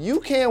 0-3. You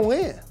can't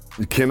win.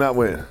 You cannot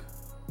win.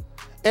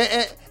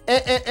 And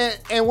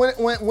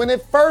when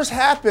it first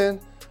happened,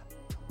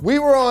 we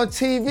were on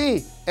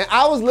TV and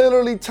I was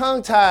literally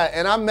tongue-tied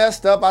and I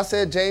messed up. I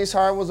said James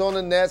Harden was on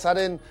the Nets. I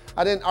didn't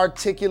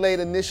articulate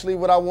initially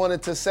what I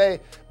wanted to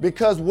say,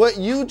 because what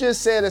you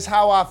just said is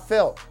how I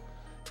felt.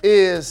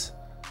 Is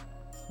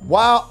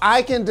while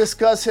I can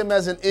discuss him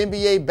as an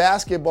NBA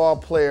basketball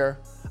player,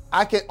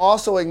 I can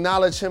also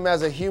acknowledge him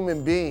as a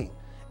human being.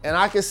 And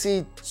I can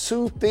see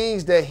 2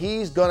 things that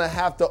he's gonna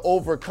have to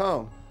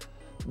overcome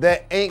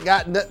that ain't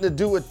got nothing to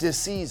do with this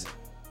season.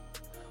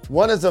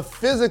 One is a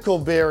physical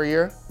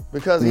barrier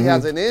because he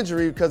has an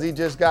injury because he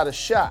just got a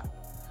shot.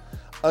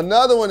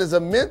 Another one is a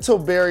mental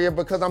barrier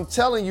because I'm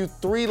telling you,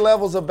 3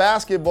 levels of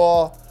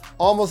basketball,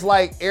 almost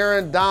like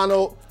Aaron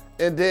Donald,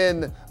 and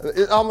then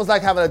it's almost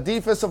like having a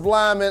defensive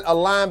lineman, a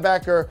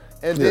linebacker,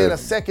 and then a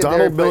secondary.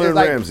 Donald Miller, it's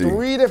like Ramsey.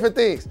 3 different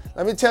things.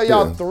 Let me tell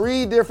y'all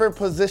 3 different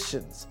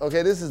positions.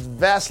 Okay, this is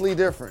vastly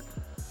different.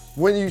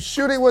 When you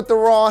shoot it with the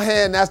wrong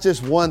hand, that's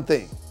just one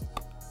thing.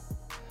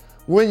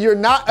 When you're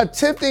not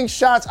attempting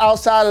shots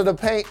outside of the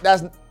paint,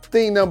 that's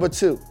thing number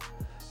 2.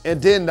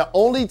 And then the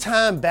only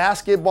time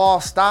basketball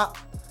stops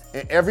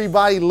and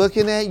everybody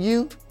looking at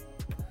you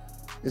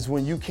is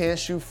when you can't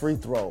shoot free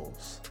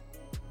throws.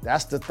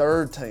 That's the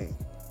 3rd thing.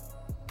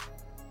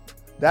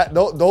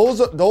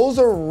 Those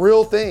are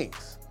real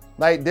things.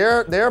 Like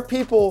there are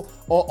people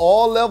on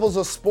all levels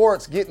of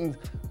sports getting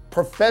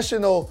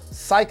professional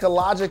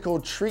psychological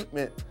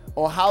treatment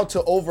on how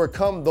to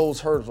overcome those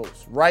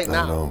hurdles right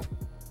now. I know.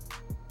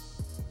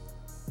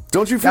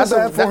 Don't you feel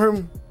bad for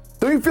him?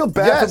 Don't you feel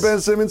bad for Ben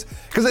Simmons?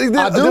 Because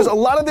there's a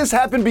lot of this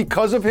happened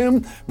because of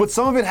him, but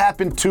some of it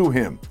happened to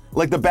him,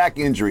 like the back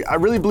injury. I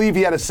really believe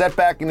he had a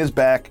setback in his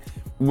back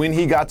when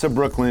he got to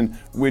Brooklyn,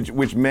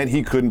 which meant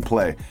he couldn't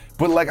play.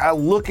 But like I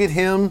look at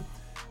him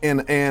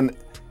and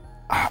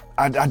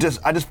I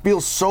just feel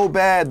so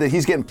bad that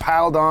he's getting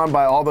piled on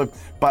by all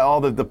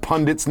the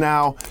pundits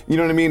now. You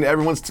know what I mean?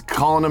 Everyone's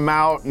calling him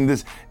out and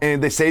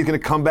they say he's gonna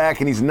come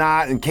back and he's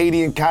not, and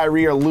KD and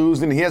Kyrie are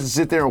losing and he has to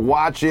sit there and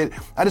watch it.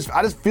 I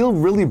just feel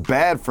really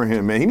bad for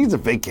him, man. He needs a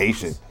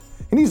vacation.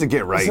 He needs to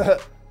get right. He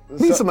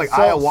needs some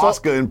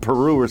ayahuasca in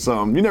Peru or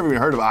something. You never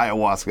even heard of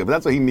ayahuasca, but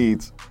that's what he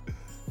needs.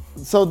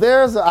 So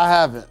there's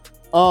a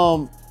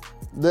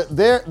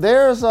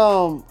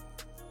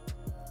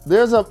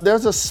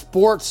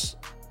sports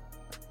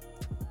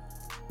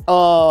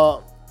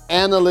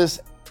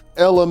analyst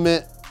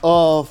element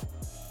of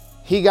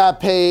he got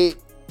paid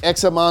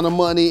X amount of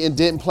money and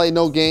didn't play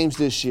no games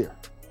this year.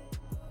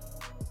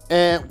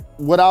 And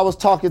what I was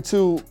talking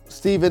to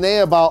Stephen A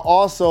about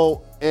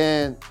also,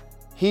 and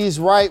he's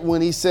right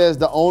when he says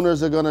the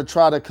owners are going to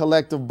try to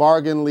collective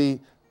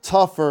bargainly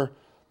tougher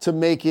to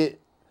make it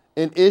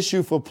an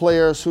issue for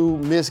players who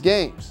miss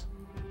games.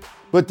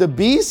 But the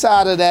B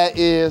side of that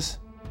is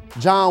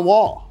John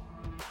Wall,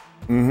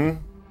 who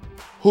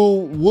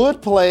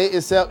would play,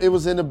 except it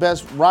was in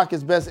the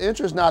Rockets' best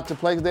interest not to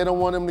play because they don't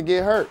want him to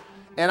get hurt.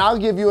 And I'll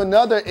give you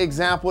another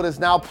example that's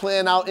now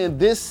playing out in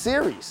this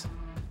series.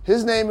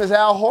 His name is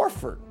Al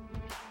Horford.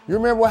 You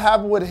remember what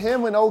happened with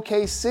him in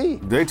OKC?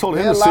 They told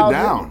him to sit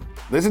down.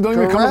 They said don't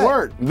even come to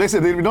work. They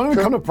said they don't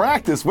even come to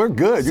practice. We're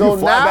good. You can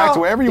fly back to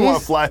wherever you want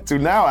to fly to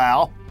now,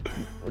 Al.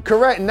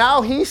 Correct.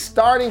 Now he's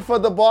starting for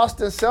the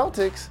Boston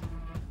Celtics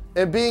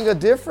and being a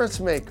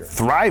difference maker.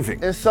 Thriving.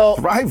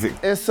 Thriving.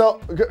 And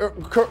so,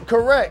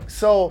 correct.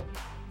 So,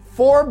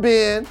 for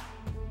Ben,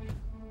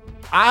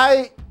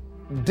 I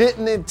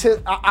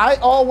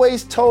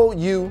always told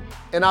you,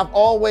 and I've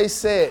always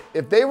said,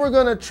 if they were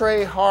going to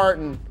trade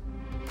Harden,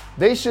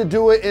 they should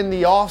do it in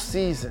the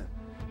offseason.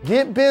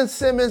 Get Ben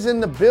Simmons in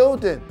the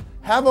building.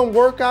 Have him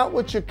work out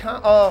with your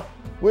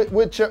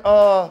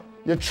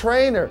your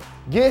trainer.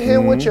 Get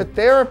him with your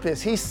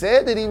therapist. He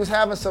said that he was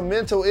having some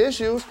mental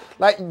issues.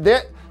 Like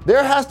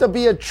there has to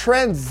be a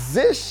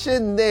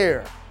transition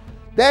there.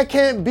 That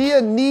can't be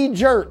a knee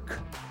jerk.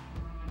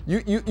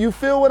 You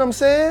feel what I'm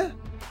saying?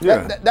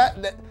 Yeah.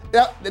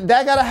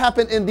 That gotta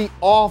happen in the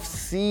off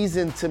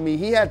season to me.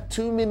 He had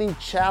too many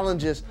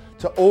challenges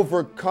to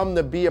overcome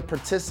to be a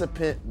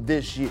participant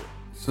this year.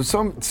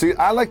 So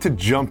I like to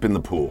jump in the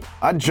pool.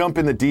 I jump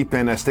in the deep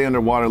end, I stay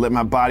underwater, let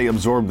my body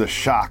absorb the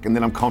shock, and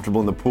then I'm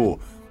comfortable in the pool.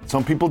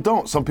 Some people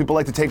don't. Some people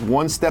like to take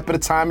one step at a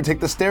time and take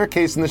the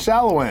staircase in the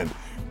shallow end.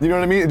 You know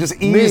what I mean? And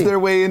just ease their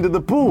way into the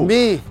pool.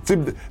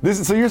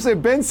 So you're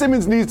saying Ben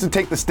Simmons needs to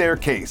take the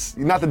staircase,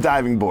 not the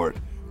diving board.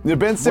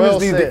 Ben Simmons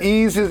needs to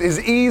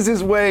ease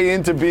his way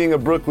into being a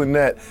Brooklyn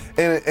Net.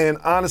 And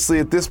honestly,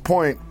 at this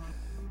point,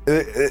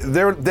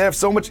 they have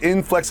so much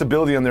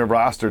inflexibility on their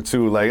roster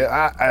too. Like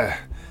I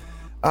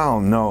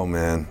don't know,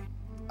 man.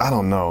 I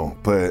don't know,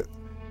 but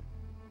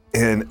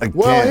and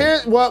again.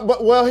 Here's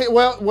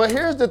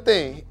the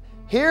thing.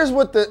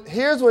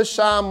 Here's what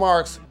Sean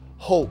Marks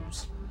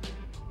hopes.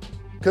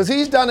 Because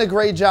he's done a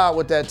great job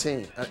with that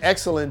team, an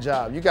excellent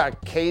job. You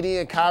got KD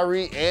and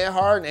Kyrie and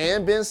Harden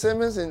and Ben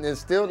Simmons, and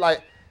it's still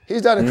like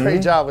he's done a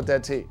great job with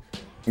that team.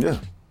 Yeah.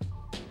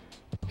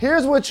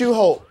 Here's what you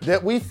hope,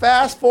 that we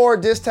fast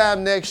forward this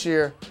time next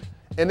year,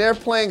 and they're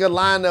playing a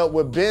lineup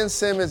with Ben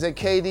Simmons and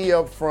KD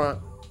up front,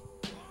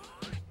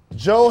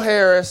 Joe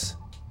Harris,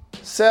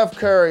 Seth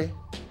Curry,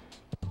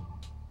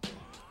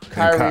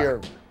 Kyrie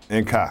Irving.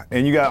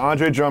 And you got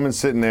Andre Drummond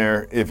sitting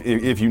there if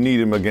you need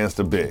him against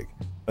a big,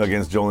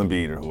 against Joel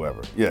Embiid or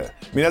whoever. Yeah.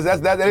 I mean,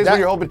 that is what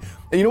you're hoping.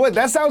 And you know what?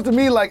 That sounds to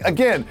me like,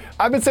 again,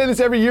 I've been saying this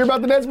every year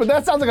about the Nets, but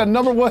that sounds like a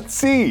number one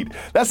seed.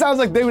 That sounds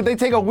like they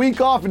take a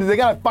week off and they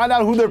got to find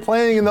out who they're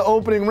playing in the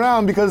opening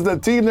round because the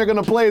team they're going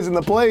to play is in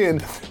the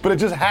play-in, but it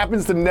just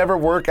happens to never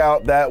work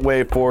out that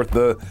way for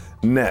the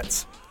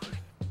Nets.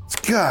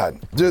 God,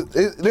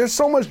 there's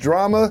so much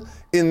drama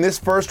in this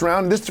first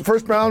round. This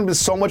first round is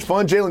so much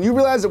fun. Jalen, you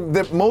realize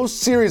that most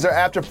series are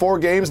after 4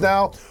 games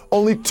now?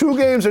 Only 2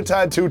 games are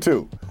tied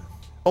 2-2.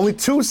 Only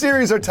 2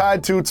 series are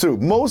tied 2-2.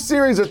 Most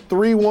series are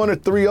 3-1 or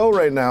 3-0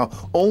 right now.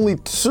 Only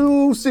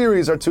 2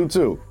 series are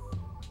 2-2.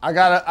 I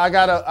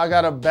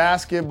got a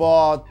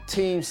basketball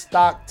team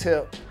stock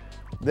tip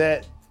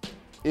that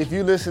if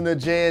you listen to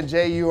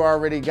J&J, you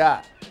already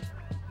got.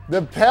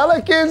 The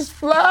Pelicans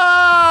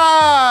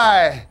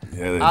fly!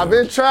 Yeah, I've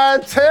been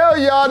trying to tell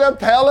y'all the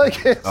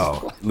Pelicans.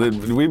 Oh,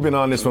 we've been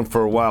on this one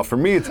for a while. For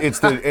me,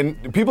 it's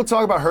and people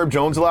talk about Herb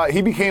Jones a lot.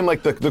 He became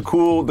like the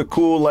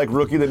cool like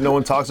rookie that no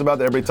one talks about,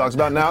 that everybody talks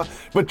about now.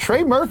 But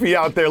Trey Murphy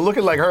out there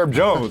looking like Herb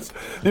Jones.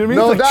 You know what I mean?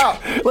 No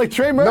doubt. Like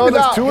Trey Murphy,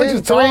 that's 2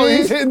 inches tall.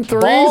 He's hitting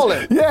threes.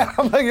 Balling. Yeah,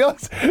 I'm like, I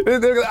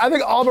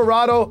think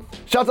Alvarado.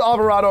 Shout out to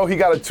Alvarado. He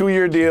got a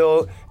 2-year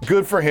deal.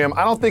 Good for him.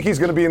 I don't think he's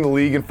going to be in the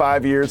league in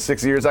 5 years,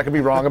 6 years. I could be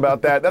wrong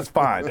about that. That's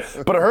fine.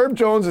 But Herb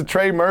Jones and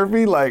Trey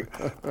Murphy, like,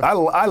 I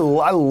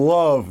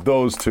love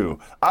those two.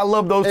 I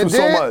love those two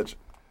so much.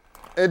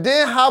 And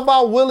then how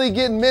about Willie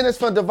getting minutes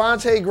for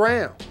Devontae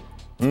Graham?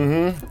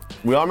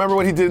 Mm-hmm. We all remember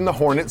what he did in the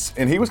Hornets,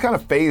 and he was kind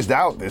of phased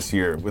out this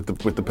year with the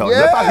Pelicans.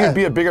 Yeah. I thought he'd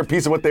be a bigger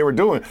piece of what they were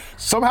doing.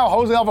 Somehow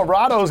Jose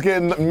Alvarado's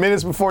getting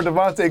minutes before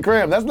Devontae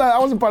Graham. That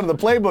wasn't part of the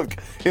playbook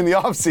in the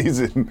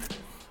offseason.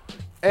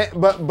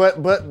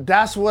 But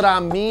that's what I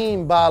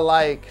mean by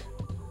like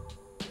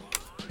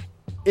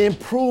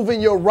improving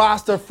your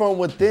roster from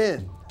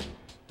within.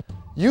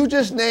 You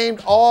just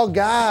named all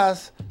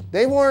guys.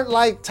 They weren't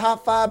like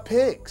top 5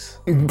 picks.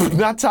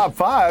 Not top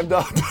 5.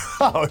 No,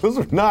 those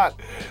are not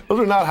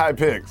high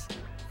picks.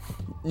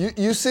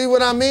 You see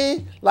what I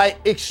mean?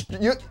 Like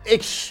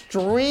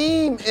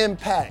extreme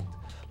impact.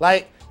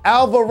 Like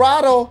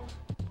Alvarado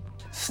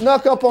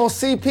snuck up on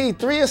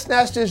CP3 and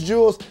snatched his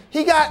jewels.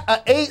 He got an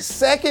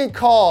 8-second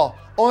call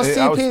on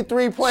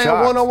CP3 playing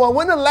one-on-one.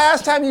 When the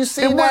last time you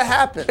seen that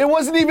happen? It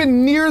wasn't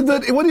even near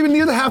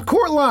the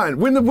half-court line.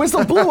 When the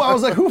whistle blew, I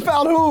was like, who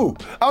fouled who?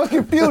 I was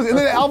confused. And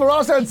then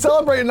Alvarado started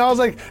celebrating, and I was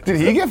like, did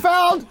he get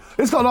fouled?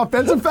 It's called an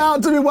offensive foul.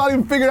 It took me a while to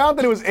even figure out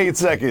that it was 8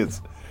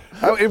 seconds.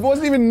 It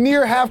wasn't even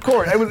near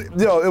half-court. It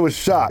was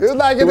shocked. It was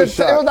like in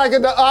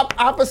the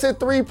opposite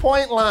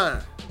 3-point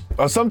line.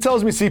 Some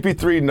tells me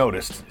CP3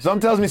 noticed. He's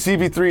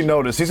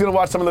going to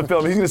watch some of the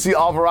film. He's going to see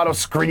Alvarado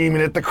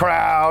screaming at the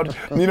crowd.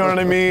 You know what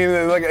I mean?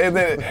 And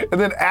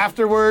then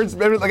afterwards,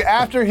 like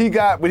after he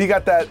got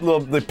that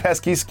the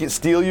pesky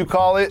steal, you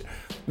call it,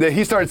 that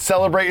he started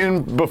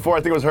celebrating before.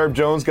 I think it was Herb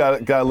Jones got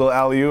a little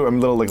alley-oop, a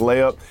little like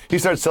layup. He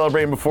started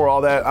celebrating before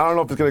all that. I don't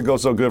know if it's going to go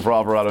so good for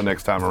Alvarado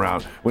next time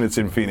around when it's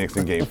in Phoenix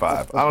in Game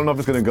 5. I don't know if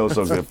it's going to go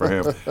so good for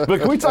him.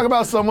 But can we talk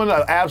about someone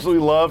I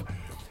absolutely love?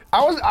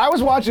 I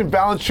was watching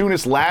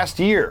Valanciunas last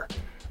year,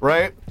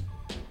 right?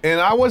 And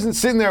I wasn't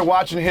sitting there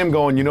watching him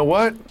going, you know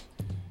what?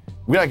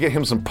 We gotta get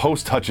him some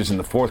post touches in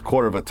the 4th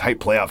quarter of a tight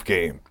playoff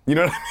game. You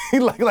know what I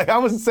mean? Like I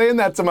wasn't saying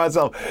that to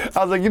myself.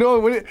 I was like, you know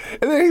what? And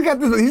then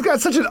he's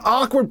got such an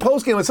awkward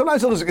post game. Like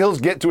sometimes he'll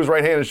just get to his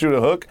right hand and shoot a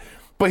hook.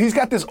 but he's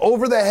got this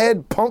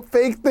over-the-head pump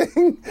fake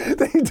thing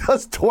that he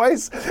does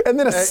twice, and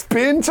then a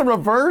spin to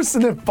reverse,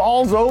 and then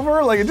falls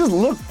over. Like, it just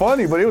looked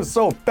funny, but it was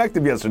so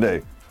effective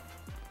yesterday.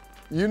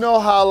 You know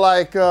how,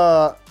 like,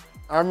 I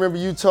remember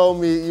you told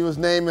me you was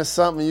naming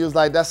something. You was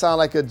like, that sounded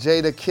like a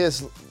Jada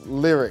Kiss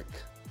lyric.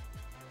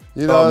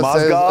 You know what I'm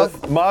saying?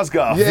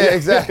 Mozgov. Yeah,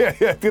 exactly.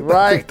 Get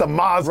the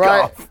Mozgov.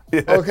 Right.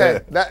 Yeah. Okay,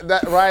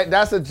 that right.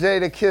 That's a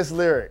Jada Kiss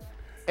lyric.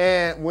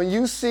 And when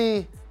you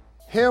see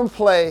him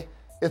play,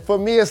 for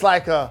me, it's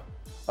like a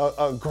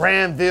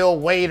Granville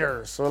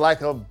Waiters or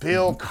like a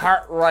Bill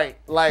Cartwright,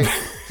 like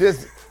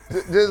just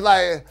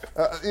like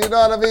you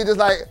know what I mean? Just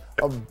like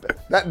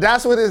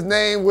that's what his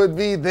name would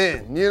be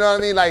then. You know what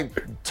I mean?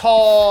 Like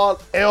tall,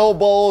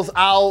 elbows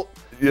out,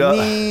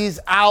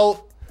 knees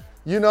out.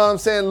 You know what I'm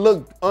saying?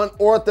 Look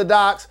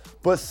unorthodox,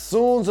 but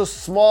soon as a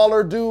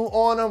smaller dude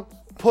on him,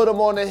 put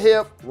him on the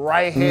hip,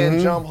 right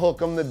hand jump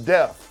hook him to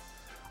death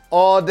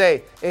all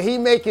day. And he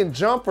making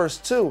jumpers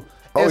too.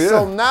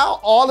 So now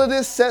all of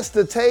this sets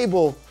the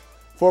table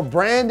for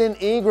Brandon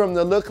Ingram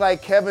to look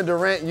like Kevin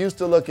Durant used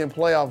to look in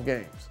playoff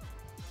games.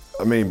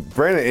 I mean,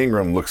 Brandon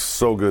Ingram looks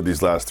so good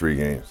these last 3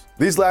 games.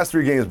 These last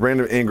 3 games,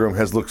 Brandon Ingram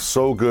has looked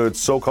so good,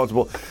 so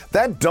comfortable.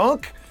 That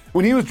dunk,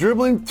 when he was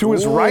dribbling to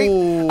his right,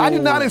 I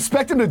did not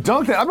expect him to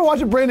dunk that. I've been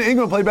watching Brandon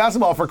Ingram play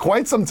basketball for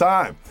quite some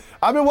time.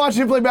 I've been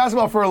watching him play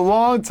basketball for a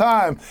long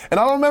time, and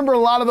I don't remember a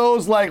lot of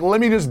those, like, let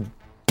me just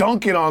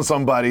dunk it on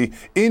somebody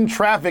in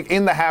traffic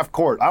in the half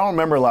court. I don't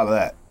remember a lot of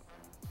that.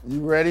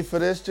 You ready for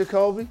this,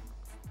 Jacoby?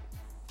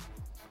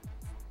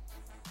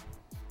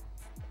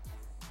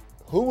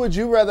 Who would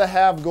you rather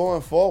have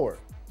going forward?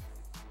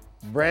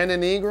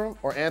 Brandon Ingram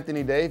or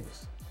Anthony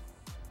Davis?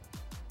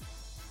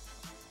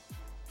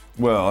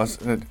 Well,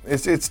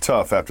 it's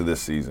tough after this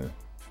season.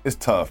 It's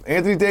tough.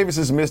 Anthony Davis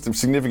has missed a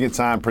significant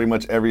time pretty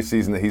much every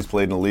season that he's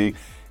played in the league.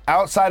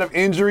 Outside of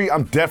injury,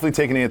 I'm definitely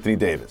taking Anthony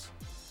Davis.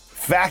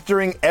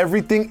 Factoring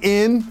everything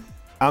in,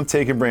 I'm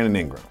taking Brandon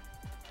Ingram.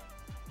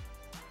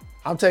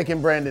 I'm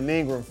taking Brandon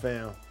Ingram,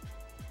 fam.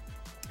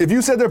 If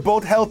you said they're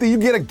both healthy, you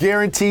get a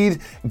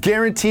guaranteed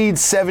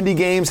 70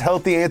 games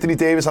healthy Anthony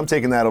Davis. I'm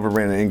taking that over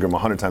Brandon Ingram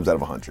 100 times out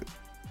of 100.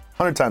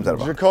 100 times out of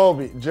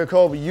 100.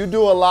 Jacoby, you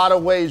do a lot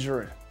of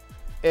wagering.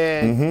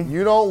 And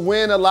you don't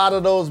win a lot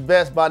of those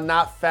bets by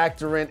not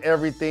factoring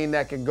everything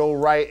that can go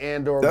right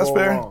and or go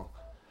wrong.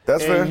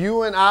 That's fair. And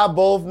you and I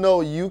both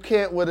know you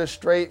can't with a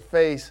straight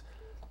face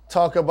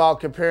talk about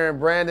comparing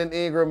Brandon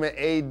Ingram and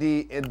AD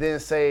and then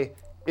say,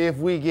 if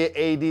we get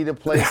AD to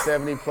play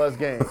 70-plus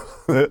games.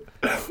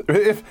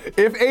 If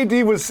AD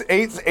was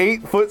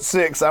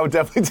 8'6", I would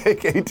definitely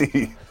take AD.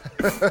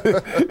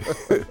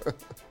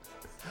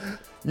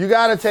 You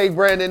got to take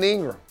Brandon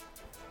Ingram.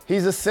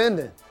 He's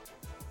ascending.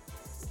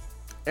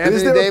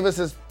 Anthony Davis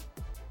is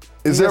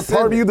there a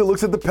part of you that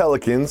looks at the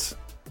Pelicans?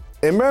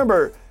 And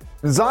remember,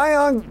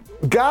 Zion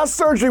got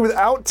surgery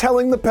without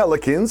telling the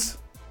Pelicans,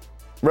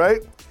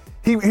 right?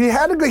 He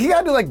had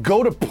to like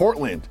go to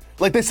Portland.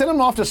 Like they sent him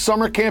off to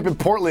summer camp in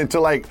Portland to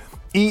like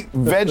eat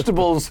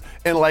vegetables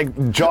and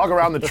like jog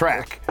around the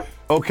track.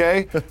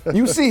 Okay?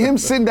 You see him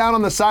sitting down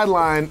on the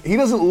sideline, he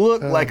doesn't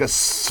look like a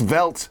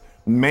svelte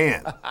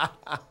man.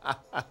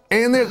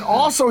 And then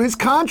also his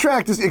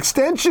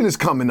extension is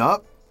coming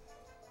up.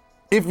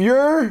 If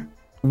you're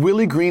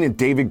Willie Green and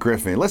David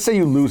Griffin, let's say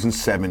you lose in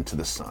 7 to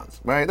the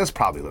Suns, right? That's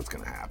probably what's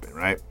going to happen,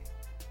 right?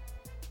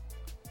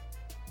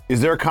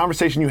 Is there a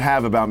conversation you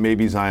have about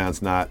maybe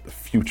Zion's not the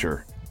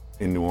future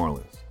in New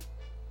Orleans?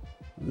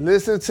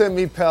 Listen to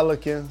me,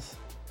 Pelicans.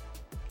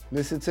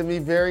 Listen to me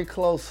very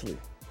closely.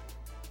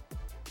 I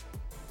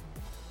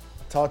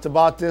talked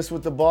about this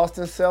with the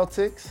Boston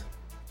Celtics.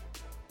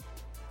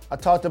 I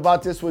talked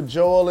about this with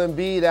Joel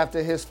Embiid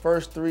after his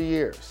first 3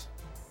 years.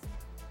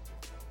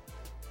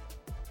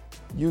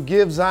 You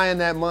give Zion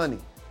that money.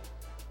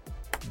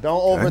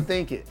 Don't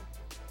overthink it.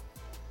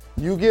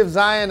 You give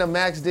Zion a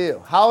max deal.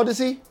 How old is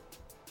he?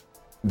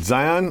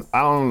 Zion,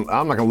 I'm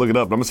not going to look it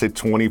up, but I'm going to say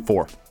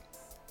 24.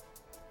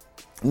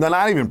 No,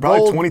 not even.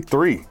 Probably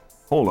 23.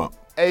 Hold up.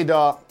 Hey,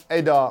 dog.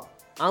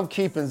 I'm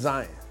keeping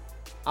Zion.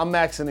 I'm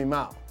maxing him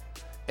out.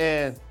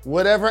 And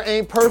whatever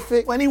ain't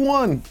perfect.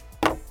 21.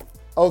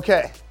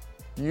 Okay.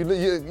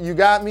 You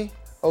got me?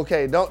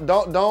 Okay. Don't.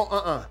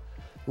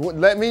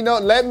 Let me know.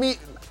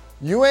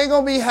 You ain't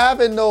going to be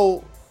having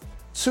no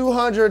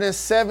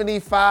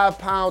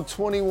 275-pound,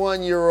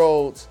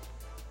 21-year-olds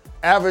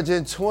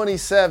averaging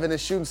 27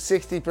 and shooting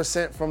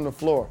 60% from the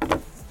floor.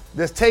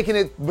 That's taking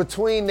it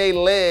between their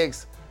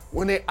legs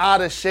when they're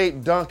out of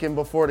shape dunking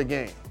before the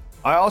game.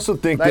 I also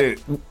think that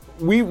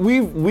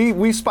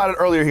we spotted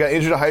earlier he got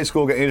injured in high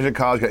school, got injured in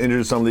college, got injured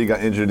in some league,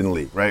 got injured in the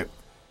league, right?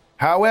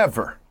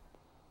 However,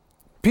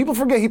 people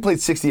forget he played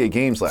 68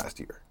 games last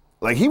year.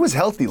 Like, he was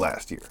healthy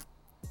last year.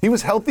 He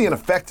was healthy and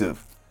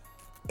effective.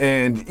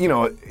 And, you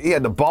know, he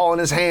had the ball in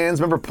his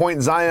hands. Remember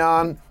pointing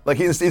Zion? Like,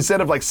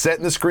 instead of, like,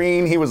 setting the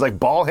screen, he was, like,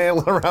 ball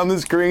handling around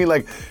the screen.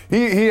 Like,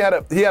 he had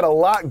a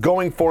lot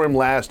going for him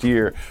last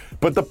year.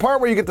 But the part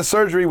where you get the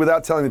surgery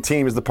without telling the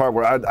team is the part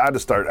where I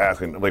just start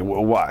asking, like,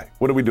 why?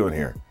 What are we doing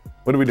here?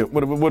 What are we doing?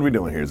 What are we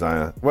doing here,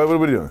 Zion? What are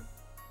we doing?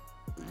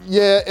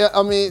 Yeah,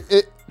 I mean,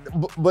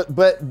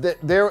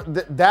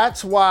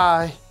 that's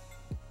why,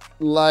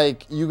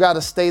 like, you got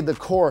to stay the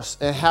course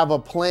and have a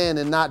plan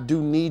and not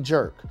do knee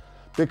jerk.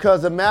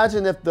 Because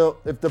imagine if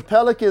the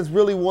Pelicans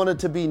really wanted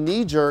to be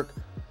knee jerk,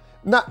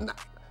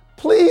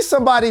 please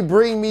somebody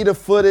bring me the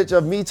footage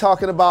of me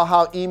talking about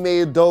how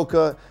Ime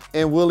Udoka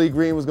and Willie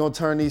Green was going to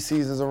turn these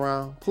seasons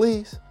around.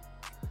 Please.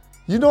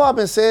 You know I've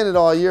been saying it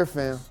all year,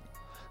 fam.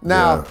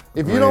 Now,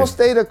 if you don't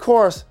stay the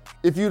course,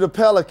 if you the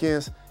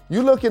Pelicans,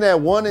 you looking at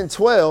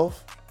 1-12.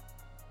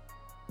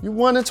 You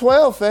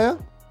 1-12,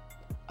 fam.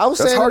 I was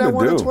saying that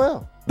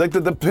 1-12. Like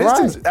the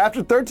Pistons,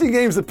 after 13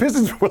 games, the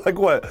Pistons were like,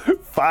 what,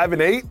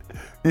 5-8?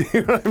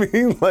 You know what I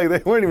mean? Like, they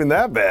weren't even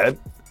that bad.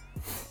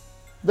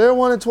 They're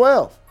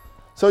 1-12.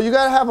 So you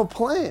got to have a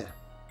plan.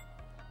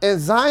 And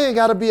Zion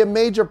got to be a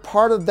major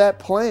part of that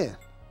plan.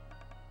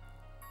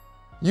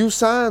 You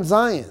sign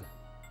Zion,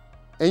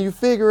 and you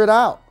figure it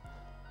out.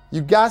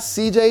 You got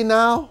CJ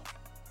now.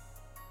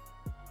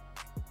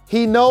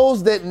 He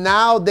knows that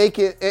now they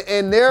can,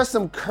 and there's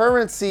some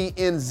currency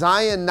in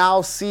Zion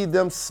now see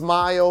them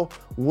smile,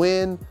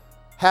 win,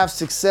 have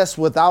success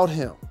without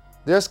him.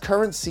 There's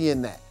currency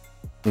in that.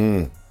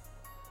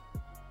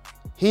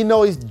 He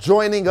knows he's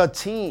joining a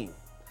team.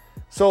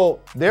 So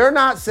they're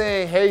not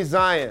saying, hey,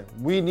 Zion,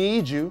 we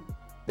need you.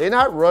 They're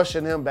not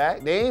rushing him back.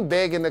 They ain't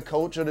begging the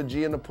coach or the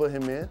GM to put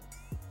him in.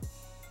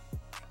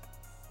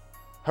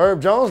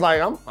 Herb Jones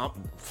like,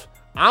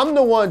 I'm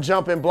the one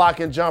jumping,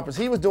 blocking jumpers.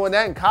 He was doing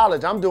that in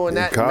college. I'm doing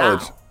that now.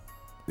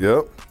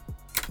 Yep.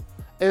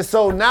 And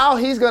so now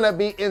he's going to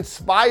be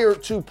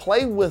inspired to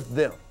play with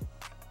them.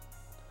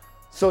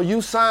 So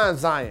you sign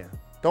Zion.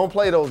 Don't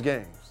play those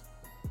games.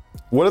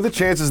 What are the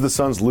chances the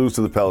Suns lose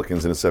to the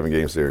Pelicans in a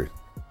 7-game series?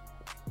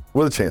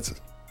 What are the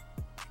chances?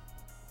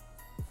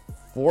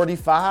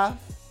 45?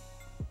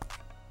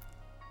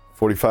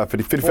 45,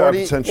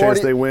 55% chance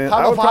they win.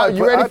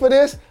 You ready for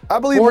this? I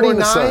believe 49? More in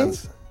the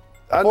Suns.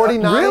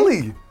 49?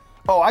 Really?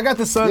 Oh, I got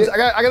the Suns.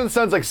 Yeah. I got the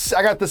Suns.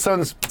 I got the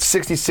Suns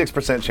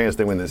 66% chance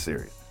they win this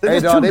series. Hey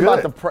dog, they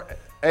about to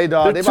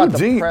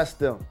press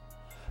them.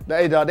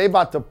 Hey dog, they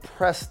about to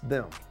press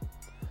them.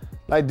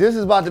 Like this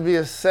is about to be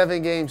a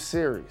 7-game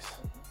series.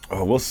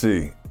 Oh, we'll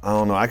see. I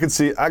don't know. I could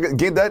see.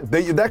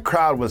 That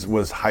crowd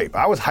was hype.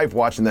 I was hype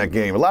watching that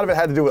game. A lot of it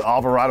had to do with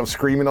Alvarado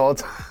screaming all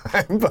the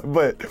time,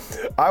 but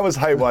I was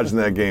hype watching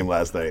that game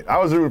last night. I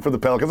was rooting for the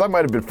Pelicans. I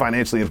might have been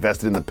financially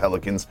invested in the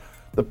Pelicans.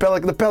 The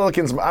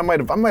Pelicans. I might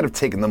have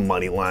taken the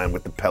money line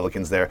with the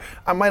Pelicans there.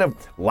 I might have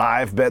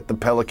live bet the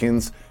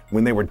Pelicans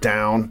when they were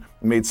down.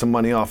 Made some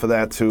money off of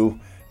that too.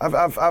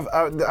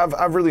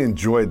 I've really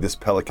enjoyed this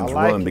Pelicans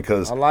run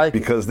because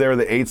they're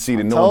the 8th seed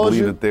and no one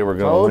believed that they were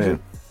going to win.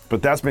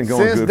 But that's been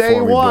going good for me. Since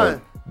day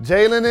one,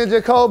 Jalen and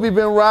Jacoby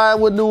been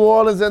riding with New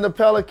Orleans and the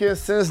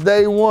Pelicans since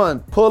day one.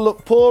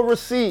 Pull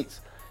receipts.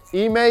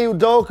 Ime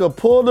Udoka,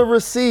 pull the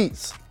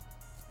receipts.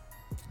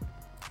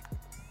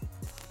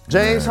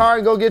 James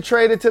Harden go get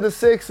traded to the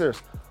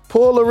Sixers.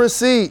 Pull the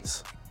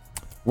receipts.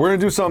 We're going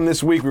to do something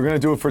this week. We're going to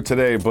do it for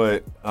today,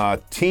 but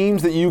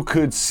teams that you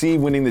could see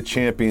winning the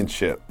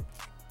championship.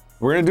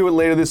 We're going to do it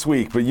later this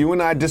week, but you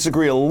and I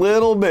disagree a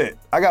little bit.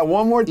 I got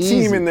one more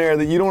team in there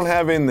that you don't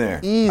have in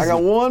there. I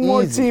got one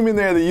more team in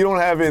there that you don't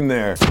have in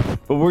there.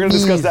 But we're going to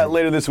discuss that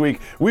later this week.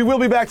 We will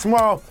be back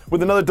tomorrow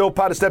with another Dope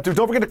Pod to Step To.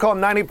 Don't forget to call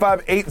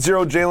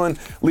 985-80-JALEN.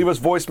 Leave us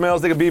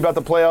voicemails. They can be about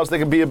the playoffs. They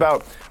can be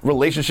about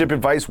relationship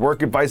advice,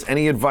 work advice,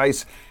 any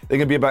advice. They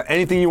can be about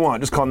anything you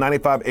want. Just call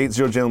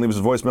 985-80-JALEN. Leave us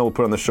a voicemail. We'll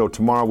put it on the show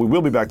tomorrow. We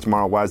will be back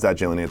tomorrow. Why is that,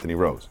 Jalen Anthony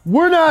Rose?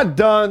 We're not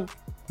done.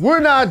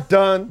 We're not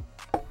done.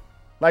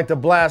 Like the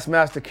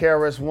Blastmaster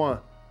KRS-One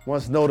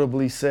once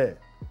notably said,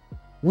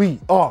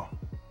 we are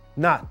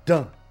not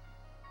done.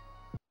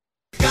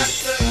 Got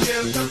to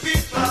give the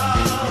people